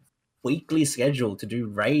a weekly schedule to do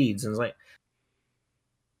raids, and it's like,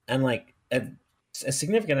 and like a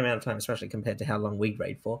significant amount of time, especially compared to how long we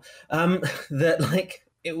raid for, that like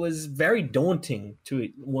it was very daunting to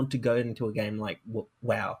want to go into a game like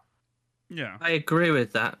WoW. Yeah, I agree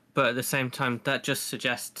with that, but at the same time, that just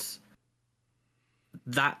suggests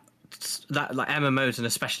that like MMOs, and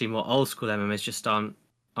especially more old school MMOs, just aren't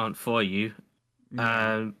for you.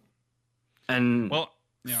 And well,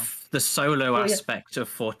 yeah, the solo aspect of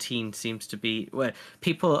 14 seems to be where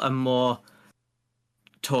people are more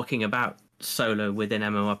talking about solo within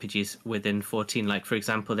MMORPGs within 14. Like, for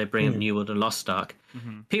example, they bring up New World and Lost Ark.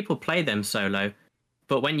 People play them solo,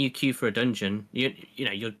 but when you queue for a dungeon,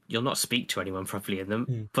 you'll not speak to anyone properly in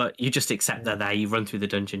them, but you just accept they're there, you run through the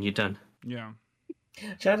dungeon, you're done. Yeah.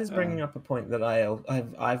 Chad is bringing up a point that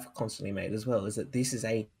I've constantly made as well, is that this is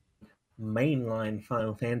a mainline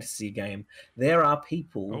Final Fantasy game. There are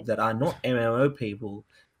people that are not MMO people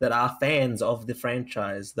that are fans of the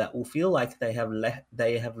franchise that will feel like they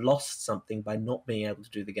have lost something by not being able to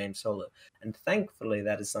do the game solo. And thankfully,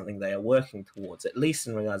 that is something they are working towards, at least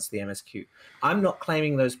in regards to the MSQ. I'm not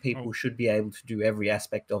claiming those people should be able to do every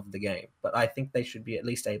aspect of the game, but I think they should be at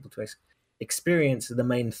least able to experience the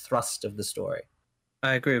main thrust of the story.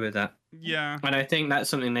 I agree with that. Yeah. And I think that's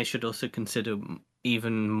something they should also consider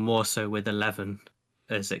even more so with 11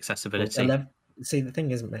 as accessibility. See, the thing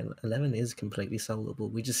is, man, 11 is completely soloable.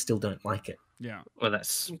 We just still don't like it. Yeah. Well,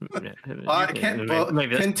 that's...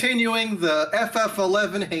 maybe continuing the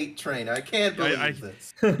FF11 hate train. I can't believe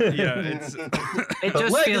this. Yeah, it's... It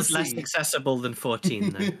just feels less accessible than 14,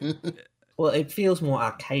 though. Well, it feels more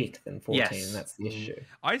archaic than 14, Yes. and that's the issue.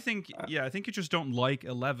 I think you just don't like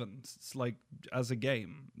 11. It's like as a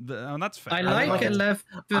game, and that's fair. I like 11.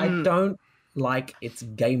 I don't like its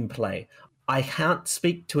gameplay. I can't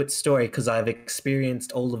speak to its story because I've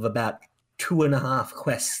experienced all of about 2.5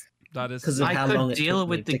 quests. That is because of how long it deal took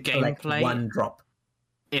me with the to collect gameplay one drop.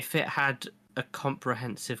 If it had a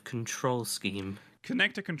comprehensive control scheme.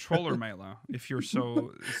 Connect a controller, Mela, if you're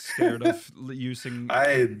so scared of using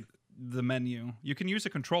the menu. You can use a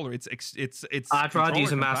controller. It's I'd rather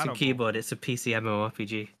use a mouse compatible. and keyboard. It's a PC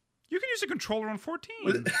MMORPG. You can use a controller on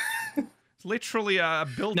 14. It's literally a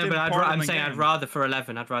built-in No, but part of I'm the saying game. I'd rather for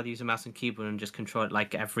 11. I'd rather use a mouse and keyboard and just control it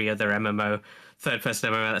like every other MMO,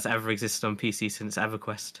 third-person MMO that's ever existed on PC since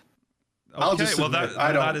EverQuest. I'll just well, admit,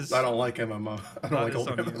 I don't like MMO. I don't like old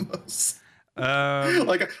MMOs.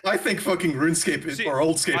 Like I think fucking RuneScape or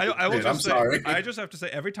Oldscape. I'm sorry. I just have to say,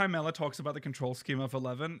 every time Mela talks about the control scheme of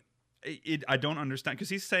 11, I don't understand, because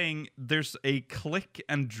he's saying there's a click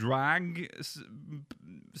and drag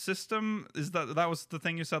system. Is that was the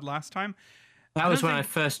thing you said last time? That was when I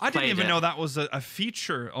first played it. I didn't even know that was a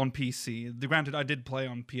feature on PC. Granted, I did play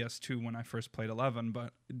on PS2 when I first played 11,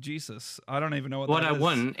 but Jesus, I don't even know what that is. What I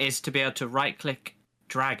want is to be able to right-click,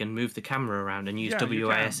 drag, and move the camera around and use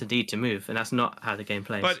WASD to move, and that's not how the game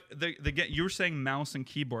plays. But you're saying mouse and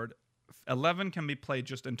keyboard. 11 can be played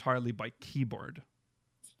just entirely by keyboard.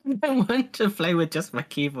 I want to play with just my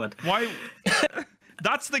keyboard. Why?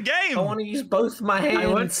 That's the game. I want to use both my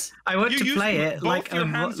hands. I want to play it like a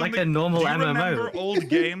normal MMO. Remember old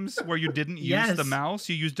games where you didn't use the mouse?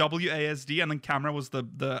 You used WASD and then camera was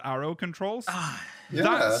the arrow controls? And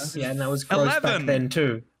that was gross 11. back then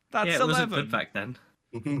too. That's it 11. wasn't good back then.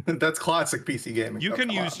 That's classic PC gaming. You can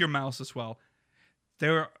use your mouse as well.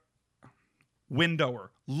 There, Windower.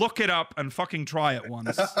 Look it up and fucking try it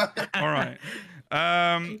once. All right.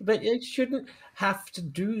 But it shouldn't have to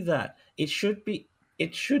do that. It should be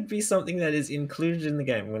something that is included in the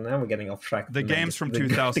game. Well, now we're getting off track. The game's from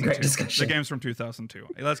 2002. The great discussion. The game's from 2002.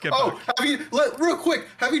 Let's get back. Real quick,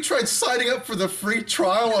 have you tried signing up for the free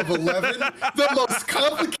trial of 11? The most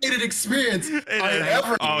complicated experience I've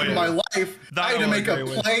ever had in my life. I had to make a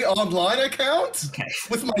Play Online account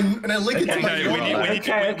with my, and I link it to my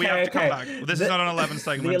we have to come back. This is not an 11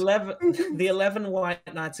 segment. The 11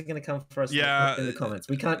 White Knights are going to come for us in the comments.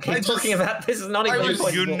 We can't keep talking talking about this. Is not even the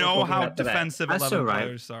point. You know how defensive That's 11 all right.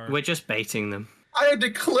 players are. We're just baiting them. I had to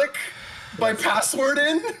click my password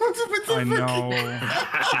in. I know.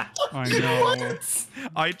 I know.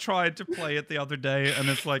 I tried to play it the other day, and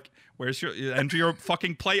it's like, where's your enter your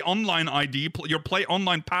fucking Play Online ID, your Play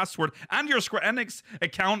Online password, and your Square Enix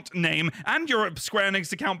account name, and your Square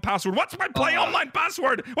Enix account password. What's my Play Online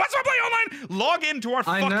password? What's my Play Online? Log into our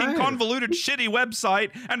fucking convoluted, shitty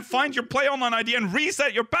website and find your Play Online ID and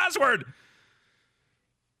reset your password.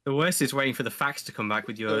 The worst is waiting for the fax to come back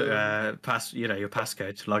with your your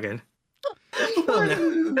passcode to log in.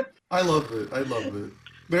 I love it.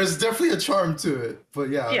 There's definitely a charm to it, but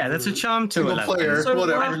yeah. Yeah, there's a charm to single 11. player, So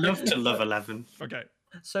whatever. I love to love 11. Okay.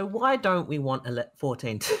 So why don't we want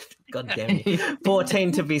 14 to, God damn it,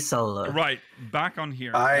 14 to be solo? Right. Back on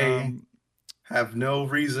here. I have no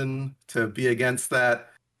reason to be against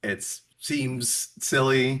that. It seems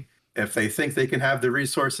silly if they think they can have the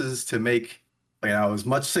resources to make as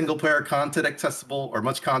much single player content accessible or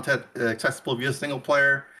much content accessible via single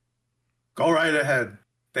player. Go right ahead.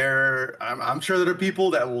 I'm sure there are people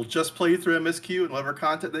that will just play through MSQ and whatever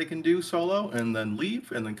content they can do solo and then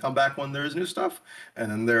leave and then come back when there's new stuff. And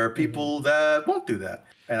then there are people that won't do that.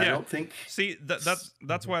 And I don't think. See, that's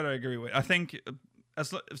what I agree with. I think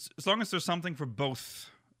as long as there's something for both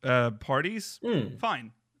parties,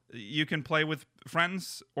 fine. You can play with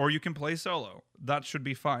friends or you can play solo. That should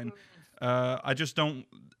be fine. I don't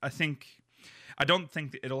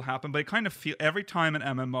think it'll happen, but I kind of feel every time an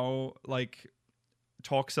MMO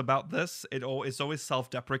talks about this, it's always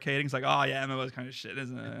self-deprecating. It's like, oh yeah, MMO is kind of shit,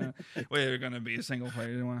 isn't it? We're gonna be a single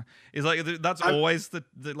player. It's like that's always the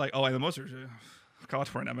like, oh, MMOs are God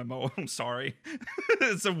for an MMO. I'm sorry.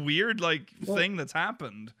 It's a weird thing that's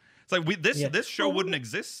happened. It's like this show wouldn't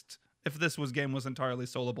exist if this game was entirely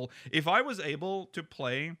soloable. If I was able to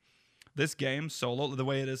play this game solo the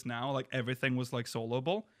way it is now, like everything was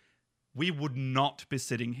soloable, we would not be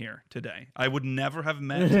sitting here today. I would never have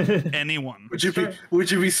met anyone. Would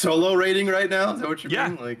you be solo rating right now? Is that what you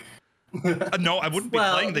mean? No, I wouldn't be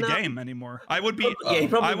playing the game anymore. I would be.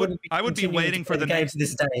 I would be waiting for the next.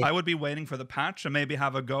 This day. I would be waiting for the patch and maybe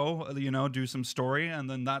have a go. Do some story, and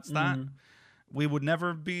then that's that. We would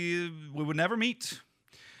never be. We would never meet.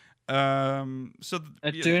 I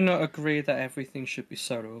do not agree that everything should be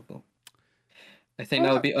soloable. I think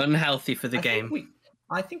that would be unhealthy for the game.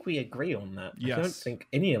 I think we agree on that. Yes. I don't think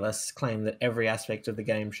any of us claim that every aspect of the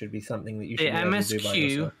game should be something that you should The be able to do by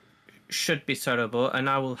yourself. MSQ should be soloable, and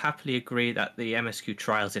I will happily agree that the MSQ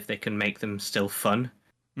trials, if they can make them still fun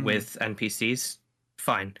with NPCs,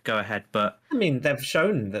 fine, go ahead. But I mean, they've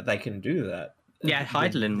shown that they can do that. yeah,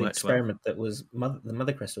 Heidelin the worked experiment that was the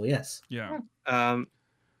Mother Crystal, yes. Yeah.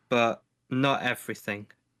 But not everything.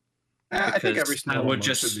 I think every that would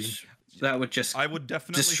should be. I would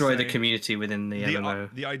definitely destroy the say community within the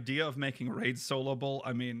MMO. The idea of making raids soloable,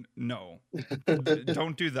 I mean, no.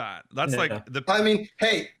 Don't do that. That's I mean,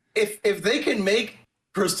 hey, if they can make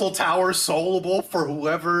Crystal Tower soloable for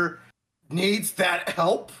whoever needs that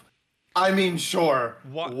help, I mean, sure.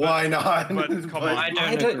 Why not? But come on.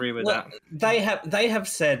 I don't agree with that. They have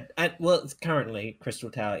said, currently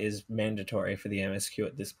Crystal Tower is mandatory for the MSQ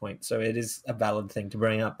at this point, so it is a valid thing to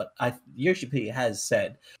bring up. But Yoshi P has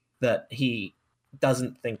said that he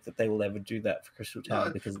doesn't think that they will ever do that for Crystal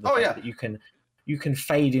Tower because of the fact that you can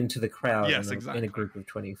fade into the crowd in a group of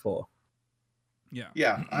 24. Yeah.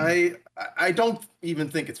 Yeah, I don't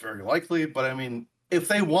even think it's very likely, but I mean, if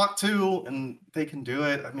they want to and they can do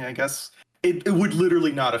it, I mean, I guess it would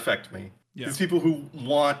literally not affect me. Yeah. Because people who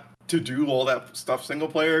want to do all that stuff single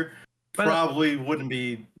player probably wouldn't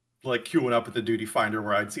be queuing up at the Duty Finder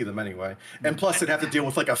where I'd see them anyway. And plus, they'd have to deal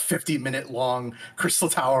with a 50-minute long Crystal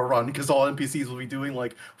Tower run because all NPCs will be doing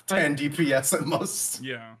 10 DPS at most.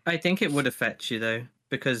 Yeah. I think it would affect you though,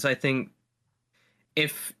 because I think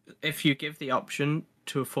if you give the option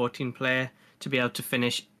to a 14 player to be able to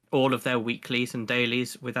finish all of their weeklies and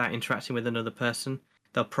dailies without interacting with another person,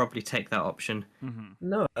 they'll probably take that option.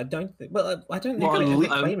 No, I don't think. Well, I don't think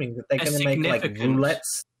they're claiming that they're going to make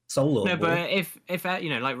roulettes solo. No, but if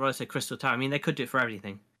like Roy said, Crystal Tower, I mean, they could do it for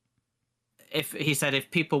everything. If he said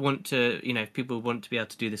if people want to, if people want to be able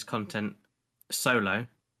to do this content solo,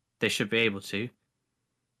 they should be able to.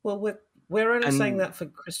 Well, we're only saying that for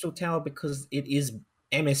Crystal Tower because it is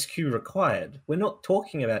MSQ required. We're not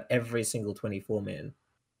talking about every single 24 man.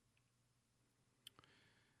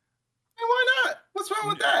 Why not? What's wrong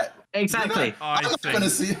with that? Exactly. I'm not going to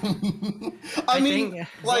see. I mean,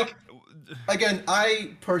 again,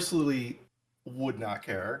 I personally would not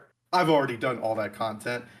care. I've already done all that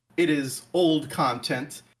content. It is old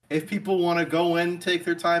content. If people want to go in, take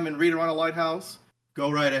their time, and read around a lighthouse,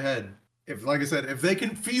 go right ahead. Like I said, if they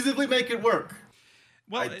can feasibly make it work.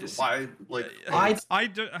 Well, see,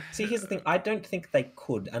 here's the thing. I don't think they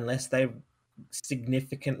could unless they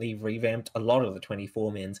significantly revamped a lot of the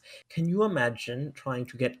 24 mins. Can you imagine trying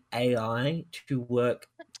to get AI to work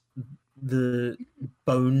the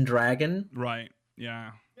Bone Dragon? Right.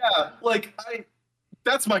 Yeah. Yeah.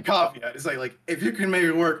 That's my caveat. It's if you can make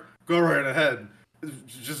it work, go right ahead.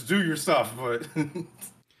 Just do your stuff. But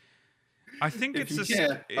I think it's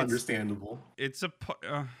understandable. It's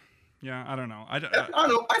Yeah, I don't know. I don't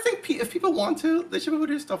know. I think if people want to, they should be able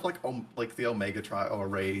to do stuff like the Omega trial or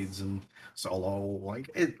raids and solo. Like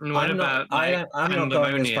it. What about I'm not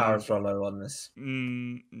going as far Pandemonium? as Rollo on this.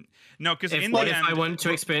 No, because If, in what the if end, I want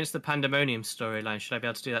to experience the Pandemonium storyline? Should I be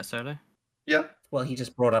able to do that solo? Yeah. Well, he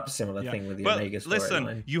just brought up a similar yeah. thing with the Well, Omega storyline.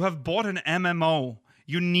 listen, you have bought an MMO.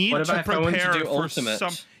 You need What to about if I wanted to prepare do for Ultimate?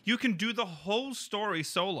 some. You can do the whole story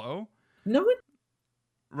solo, No,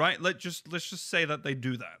 right? Let's just say that they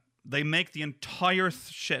do that. They make the entire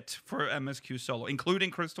shit for MSQ solo,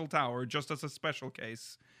 including Crystal Tower, just as a special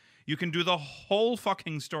case. You can do the whole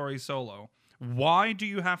fucking story solo. Why do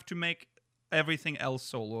you have to make everything else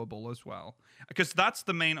soloable as well? Because that's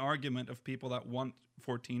the main argument of people that want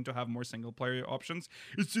 14 to have more single player options.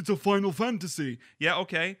 It's a Final Fantasy. Yeah,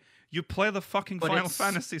 okay. You play the fucking But Final it's-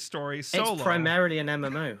 Fantasy story solo. It's primarily an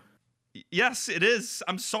MMO. Yes, it is.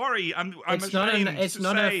 I'm sorry. I'm It's not ashamed it's to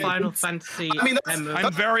not say. a Final Fantasy I mean, that's- MMO.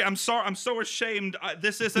 I'm sorry. I'm so ashamed.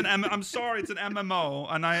 This is an I'm sorry. It's an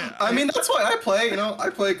MMO, and I mean, that's why I play. You know, I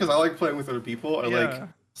play because I like playing with other people. I like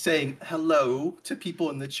saying hello to people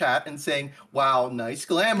in the chat and saying, "Wow, nice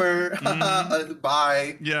glamour."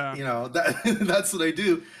 Bye. Yeah. You know that's what I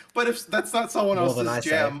do. But if that's not someone More than else's I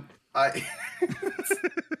jam, I.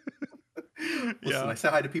 Listen, Yeah. I say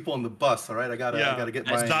hi to people on the bus. All right, I gotta get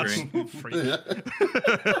my. That's free.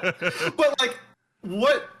 But like,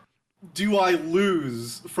 what do I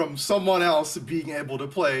lose from someone else being able to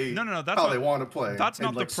play? No, that's how not, they want to play. That's and,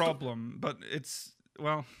 not like, the problem, but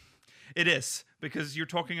it is because you're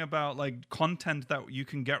talking about like content that you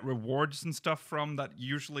can get rewards and stuff from that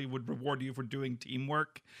usually would reward you for doing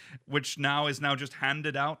teamwork, which now is just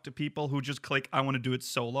handed out to people who just click "I want to do it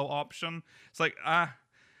solo" option. It's like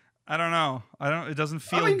I don't know. It doesn't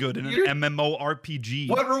feel good in an MMORPG.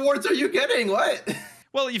 What rewards are you getting? What?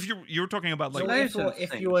 Well, if you're talking about like so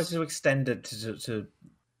if you were to extend it to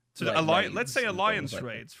like, let's say raids and alliance things like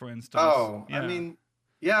that. raids, for instance. Oh, Yeah.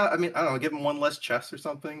 I mean, I don't know. Give them one less chest or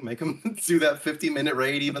something. Make them do that 50-minute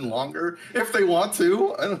raid even longer if they want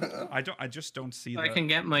to. I don't know. I just don't see. I can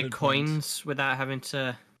get my the point. coins without having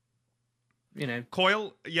to,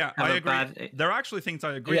 Coil, yeah, have I a agree. bad- There are actually things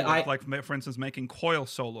I agree Yeah, with, like for instance, making Coil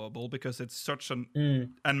soloable because it's such an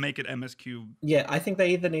and make it MSQ. Yeah, I think they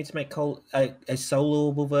either need to make a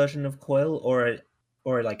soloable version of Coil or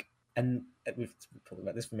like we've talked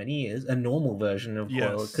about this for many years, a normal version of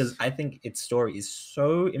Coil, Yes. because I think its story is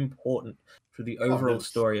so important to the overall yes.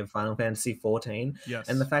 story of Final Fantasy XIV, Yes,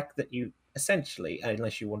 and the fact that you essentially,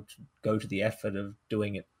 unless you want to go to the effort of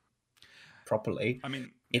doing it properly, I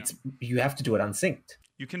mean, you have to do it unsynced.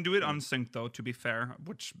 you can do it unsynced though. To be fair,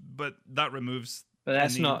 but that removes. But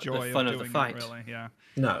that's any not joy the fun of the doing it, fight. really. Yeah.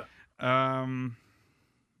 No,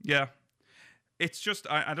 Yeah. It's just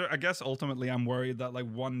I guess ultimately I'm worried that like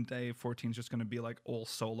one day 14 is just going to be like all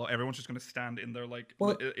solo. Everyone's just going to stand in their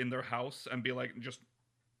in their house and be like just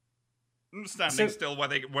standing still while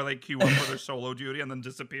they queue up for their solo duty and then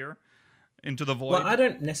disappear into the void. well, I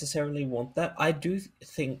don't necessarily want that. I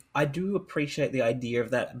do appreciate the idea of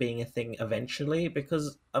that being a thing eventually,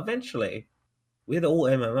 because eventually, with all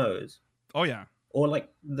MMOs, Oh yeah. or like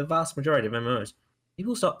the vast majority of MMOs,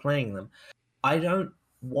 people stop playing them. I don't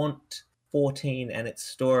want 14 and its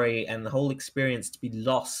story and the whole experience to be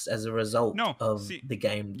lost as a result of the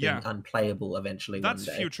game being unplayable eventually. That's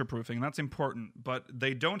one day. future proofing. That's important, but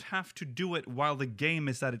they don't have to do it while the game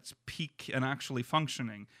is at its peak and actually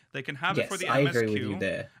functioning. They can have it for the I MSQ, agree with you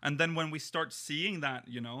there. and then when we start seeing that,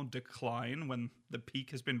 decline, when the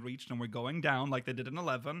peak has been reached and we're going down like they did in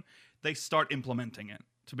 11, they start implementing it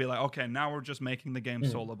to be like, okay, now we're just making the game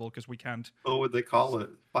soloable because we can't. What would they call it?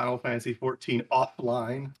 Final Fantasy 14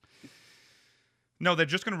 offline. No, they're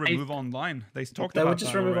just going to remove online. They talked They about would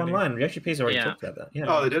just that remove already. online. Yoshi P's already Yeah. talked about that. Yeah.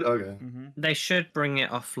 Oh, they did. Okay. They should bring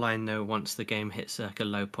it offline though once the game hits like a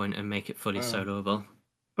low point and make it fully soloable.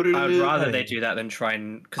 Put it I would in- rather they do that than try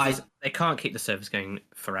and because I- they can't keep the servers going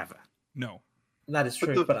forever. No. That is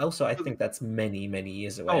true, but also I think that's many, many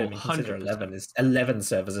years away. Oh, I mean, consider 100%. 11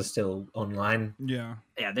 servers are still online. Yeah.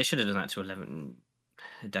 Yeah, they should have done that to 11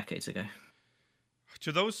 decades ago.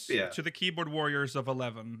 To those, Yeah. to the keyboard warriors of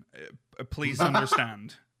 11, please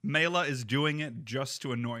understand. Mela is doing it just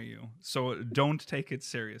to annoy you, so don't take it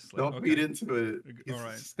seriously. Don't okay? feed into it. It's All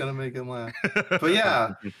right. just gonna make him laugh. But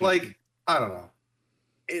yeah, like I don't know.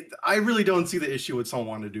 I really don't see the issue with someone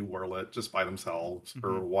wanting to do Whirlit just by themselves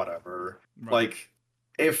or whatever. Right. Like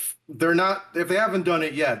if they haven't done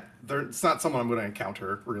it yet, it's not someone I'm going to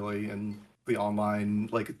encounter really in the online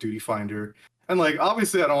like duty finder. And like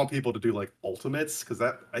obviously I don't want people to do like ultimates because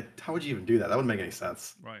how would you even do that? That wouldn't make any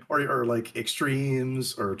sense. Right. Or like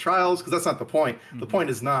extremes or trials because that's not the point. The point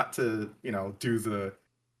is not to do the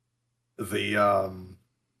the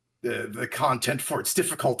content for its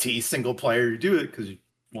difficulty single player. You do it because you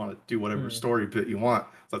want to do whatever story bit you want.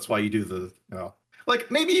 That's why you do the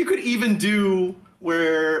like maybe you could even do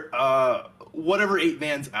where whatever 8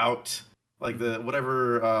 man's out, like the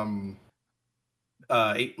whatever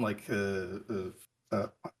 8 like why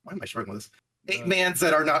am I struggling with this? 8 mans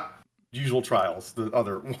that are not usual trials. The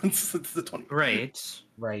other ones, it's the 20 Raids.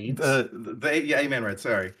 the 8 man raid.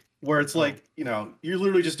 Sorry, where it's like you're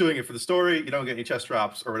literally just doing it for the story. You don't get any chest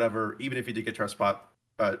drops or whatever. Even if you did get chest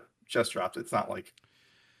drops, it's not like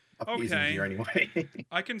amazing gear anyway.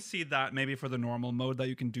 I can see that maybe for the normal mode that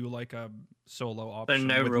you can do like a solo option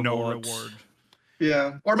no with rewards. no reward.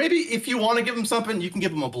 Yeah, or maybe if you want to give them something, you can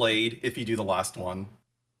give them a blade if you do the last one,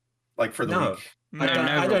 like for the week. No,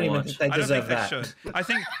 I don't even think they I don't deserve think that. they should. I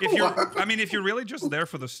think if you're really just there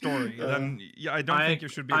for the story, then I don't think you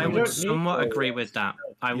should be. I rewarded. would somewhat agree with that.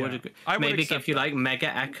 I would agree. I would Maybe accept give you like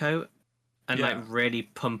Mega Echo, and Yeah. like really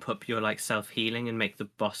pump up your like self healing and make the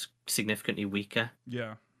boss significantly weaker.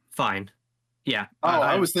 Yeah. Fine. Yeah. Oh,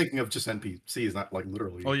 I was thinking of just NPCs, not like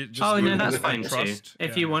literally. Oh, you just Oh no, lose that's that fine trust. too.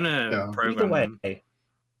 If Yeah. you want to Yeah. program Either them way,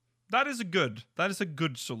 That is a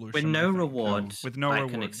good solution. with I no think. rewards, With no I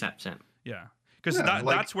reward. can accept it. Yeah. Because Yeah,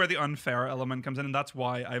 that's where the unfair element comes in, and that's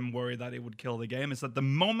why I'm worried that it would kill the game. Is that the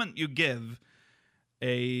moment you give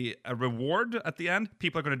a reward at the end,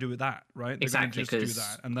 people are going to do that, right? They're Exactly, going to just do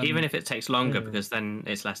because that, and then even if it takes longer, because then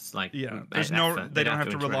it's less like there's effort. they don't have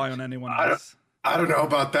to rely interact. on anyone I don't- else. I don't know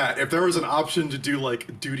about that. If there was an option to do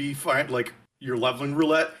like duty find like your leveling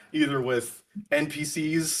roulette, either with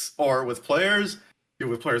NPCs or with players, do it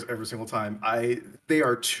with players every single time.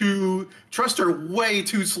 Trusts are way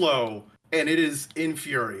too slow, and it is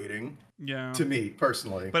infuriating Yeah. to me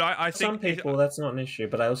personally. But I think some people that's not an issue,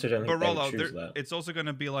 but I also don't think But they Rollo, would choose that. it's also going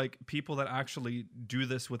to be like people that actually do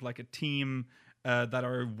this with like a team that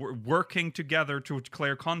are working together to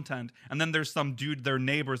clear content, and then there's some dude, their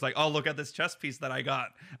neighbors, like, oh, look at this chess piece that I got.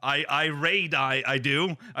 I raid, I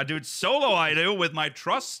do it solo, I do with my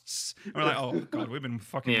trusts. And we're like, oh god, we've been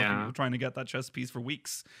fucking trying to get that chess piece for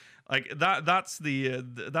weeks. Like that's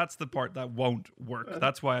the part that won't work.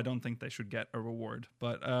 That's why I don't think they should get a reward.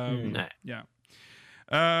 But No. yeah.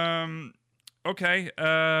 Okay.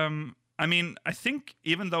 I mean, I think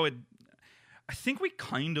even though I think we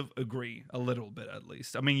kind of agree a little bit, at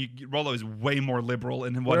least. I mean, Rollo is way more liberal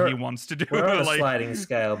in what he wants to do. We're on a like, sliding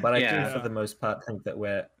scale, but I Yeah. do, for the most part, think that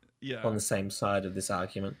we're yeah, on the same side of this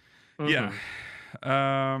argument. yeah.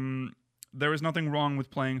 There is nothing wrong with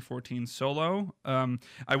playing 14 solo.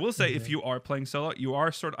 I will say, if you are playing solo, you are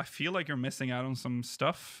I feel like you're missing out on some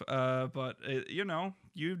stuff. But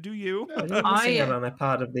you do you. You're missing out on a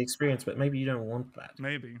part of the experience, but maybe you don't want that.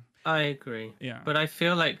 Maybe. I agree. Yeah. But I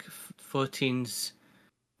feel like 14's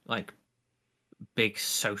like big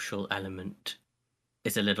social element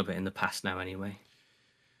is a little bit in the past now anyway.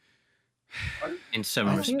 In some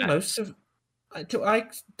I respects. think most of. I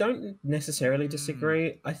don't necessarily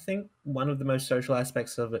disagree. I think one of the most social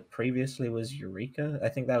aspects of it previously was Eureka. I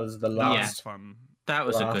think that was the That's last fun. That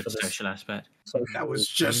was a Well, good for this- social aspect. social That was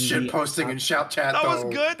just community shit posting and shout chat. That was though.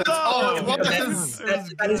 good, That's though. all it Yeah,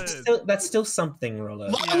 was. That's still something, Rollo.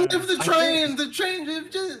 Long live the I train! The train!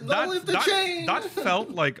 Long live the chain! That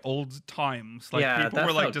felt like old times. Like Yeah, people that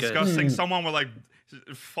were like felt good. discussing. Someone were like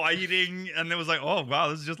fighting, and it was like, oh wow,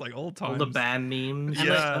 this is just like old times. All the bear memes. and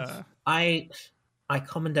Yeah. stuff. I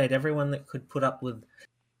commendate everyone that could put up with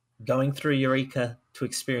going through Eureka to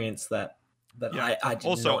experience that. But Yeah. I did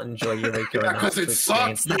Also- not enjoy Eureka enough Because to it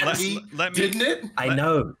experience sucked, that. Let me- didn't it? I let-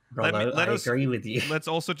 know, let Rollo. I us- agree with you. Let's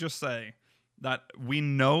also just say that we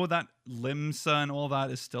know that Limsa and all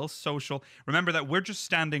that is still social. Remember that we're just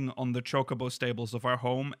standing on the chocobo stables of our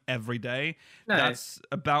home every day. No. That's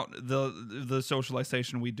about the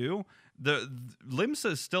socialization we do. The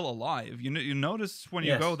Limsa is still alive. You notice when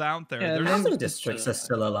you Yes. go out there. Yeah, there's Housing districts are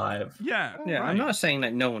still alive. yeah. Yeah, right. I'm not saying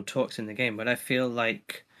that no one talks in the game, but I feel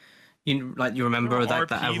like you remember There are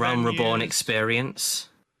that RP Realm Reborn venues. experience,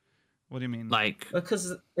 What do you mean? like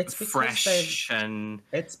Because it's because fresh and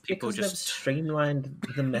it's people because they've just- streamlined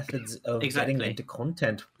the methods of Exactly. getting into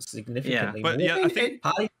content significantly. but more. yeah, I think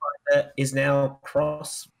Party Finder is now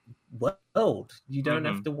cross world. You don't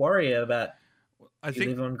have to worry about I you think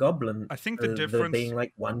live on Goblin. I think the there difference- being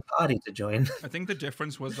like one party to join. I think the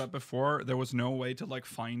difference was that before there was no way to like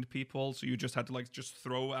find people, so you just had to like just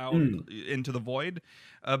throw out into the void.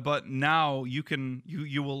 But now you can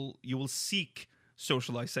you will seek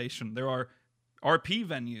socialization. There are RP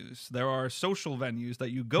venues, there are social venues that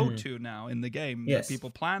you go to now in the game Yes. that people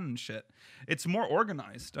plan and shit. It's more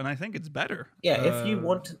organized, and I think it's better. Yeah, if you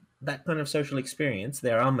want that kind of social experience,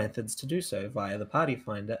 there are methods to do so via the Party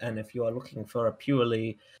Finder. And if you are looking for a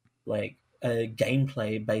purely like a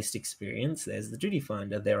gameplay based experience, there's the Duty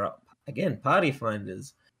Finder. There are, again, Party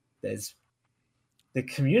Finders. There's the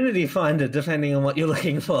Community Finder, depending on what you're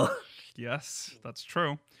looking for. Yes, that's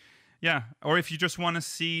true. Yeah, or if you just want to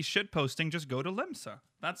see shit posting, just go to Limsa.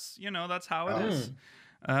 That's, that's how it is.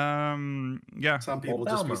 Yeah. Some people Or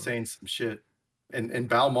just be Balmung. saying some shit. And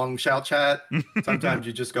Balmung shout chat. Sometimes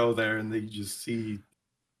you just go there and you just see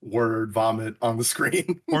word vomit on the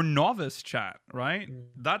screen. Or novice chat, right?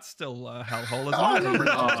 That's still a hellhole, I isn't remember it?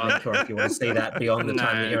 I'm not sure if you want to see that beyond the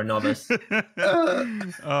time that you're a novice.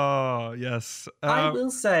 Oh, yes. I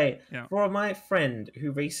will say, yeah. for my friend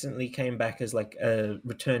who recently came back as like a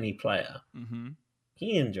returnee player, Mhm.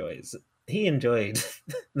 he enjoyed the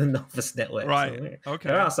novice network. Right, So okay.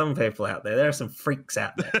 there are some people out there. There are some freaks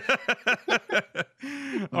out there.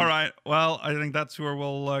 All right. Well, I think that's where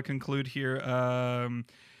we'll conclude here.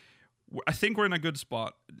 I think we're in a good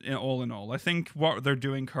spot, all in all. I think what they're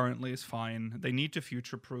doing currently is fine. They need to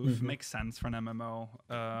future-proof. Makes sense for an MMO.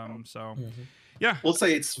 So, yeah. We'll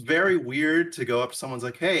say it's very weird to go up to someone's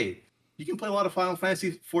like, hey, you can play a lot of Final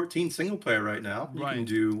Fantasy 14 single player right now. You Right. can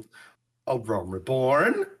do a Realm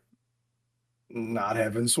Reborn, not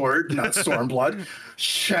Heavensward, not Stormblood,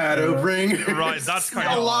 Shadowbring, Right, that's kind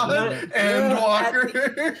of Stalala, odd.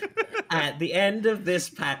 Endwalker. At the end of this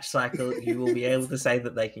patch cycle, you will be able to say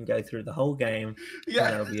that they can go through the whole game. Yeah.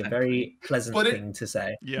 And that'll be a very pleasant But thing to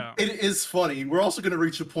say. Yeah. It is funny. We're also going to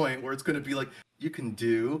reach a point where it's going to be like, you can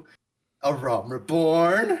do a Realm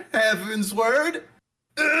Reborn, Heavensward,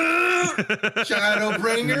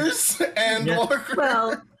 Shadowbringers, and Yeah. Walker.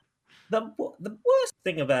 Well, the worst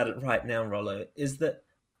thing about it right now, Rollo, is that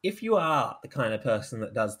if you are the kind of person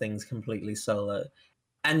that does things completely solo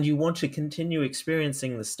and you want to continue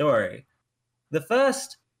experiencing the story, the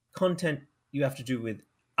first content you have to do with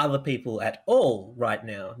other people at all right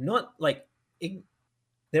now, not like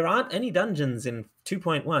there aren't any dungeons in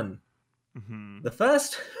 2.1. Mhm. The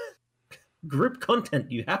first group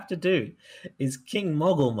content you have to do is King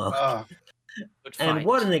Mogglemog. Ah, Good And fight.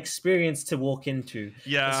 what an experience to walk into.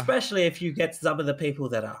 Yeah. Especially if you get some of the people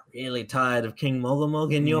that are really tired of King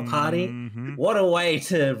Mogglemog in your party. Mhm. What a way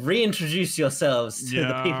to reintroduce yourselves to the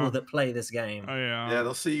Yeah. people that play this game. Oh, yeah. yeah,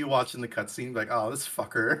 they'll see you watching the cutscene, like, oh, this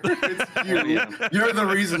fucker. It's you. You're the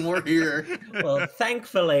reason we're here. Well,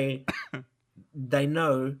 thankfully, they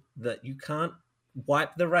know that you can't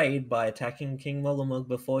wipe the raid by attacking King Mogglemog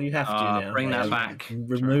before you have to now. Bring that They've back.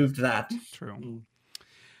 Removed that. True.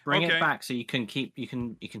 Bring Okay. it back so you can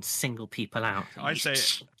single people out. I say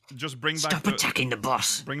just bring back Stop attacking the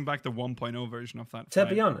boss. Bring back the 1.0 version of that. To fight.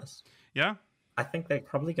 be honest, Yeah. I think they're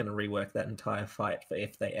probably going to rework that entire fight for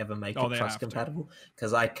if they ever make Oh, it they trust have to. compatible.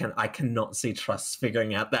 Because I cannot see Trust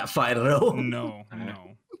figuring out that fight at all. No.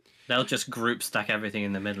 They'll just group stack everything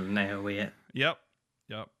in the middle and AoE it. Yep.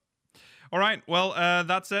 All right. Well,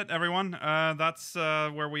 that's it, everyone. That's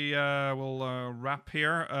where we will wrap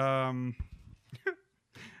here.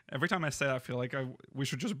 Every time I say that, I feel like we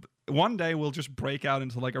should just one day we'll just break out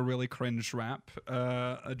into like a really cringe rap.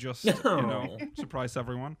 Just surprise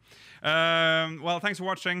everyone. Well, thanks for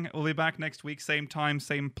watching. We'll be back next week, same time,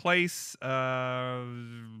 same place. Remember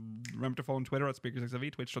to follow on Twitter at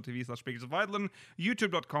SpeakersXIV, twitch.tv/SpeakersOfIreland,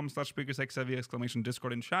 youtube.com/SpeakersXIV,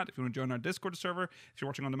 Discord and chat. If you want to join our Discord server, if you're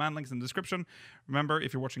watching on demand, links in the description. Remember,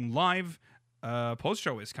 if you're watching live, post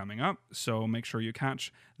show is coming up, so make sure you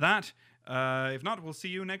catch that. If not, we'll see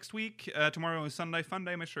you next week. Tomorrow is Sunday Fun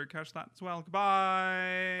Day. Make sure you catch that as well.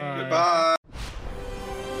 Goodbye. Goodbye.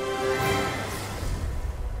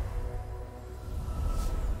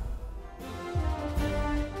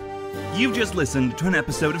 You've just listened to an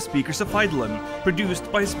episode of Speakers of Eidolon,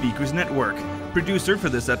 produced by Speakers Network. Producer for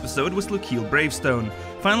this episode was Lukiel Bravestone.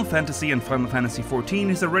 Final Fantasy and Final Fantasy XIV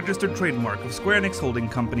is a registered trademark of Square Enix Holding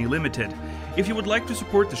Company Limited. If you would like to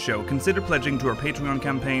support the show, consider pledging to our Patreon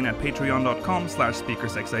campaign at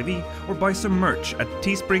patreon.com/SpeakersXIV or buy some merch at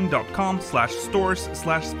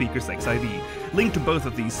teespring.com/stores/SpeakersXIV. Link to both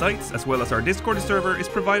of these sites, as well as our Discord server, is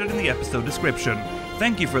provided in the episode description.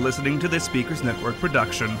 Thank you for listening to this Speakers Network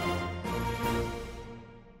production.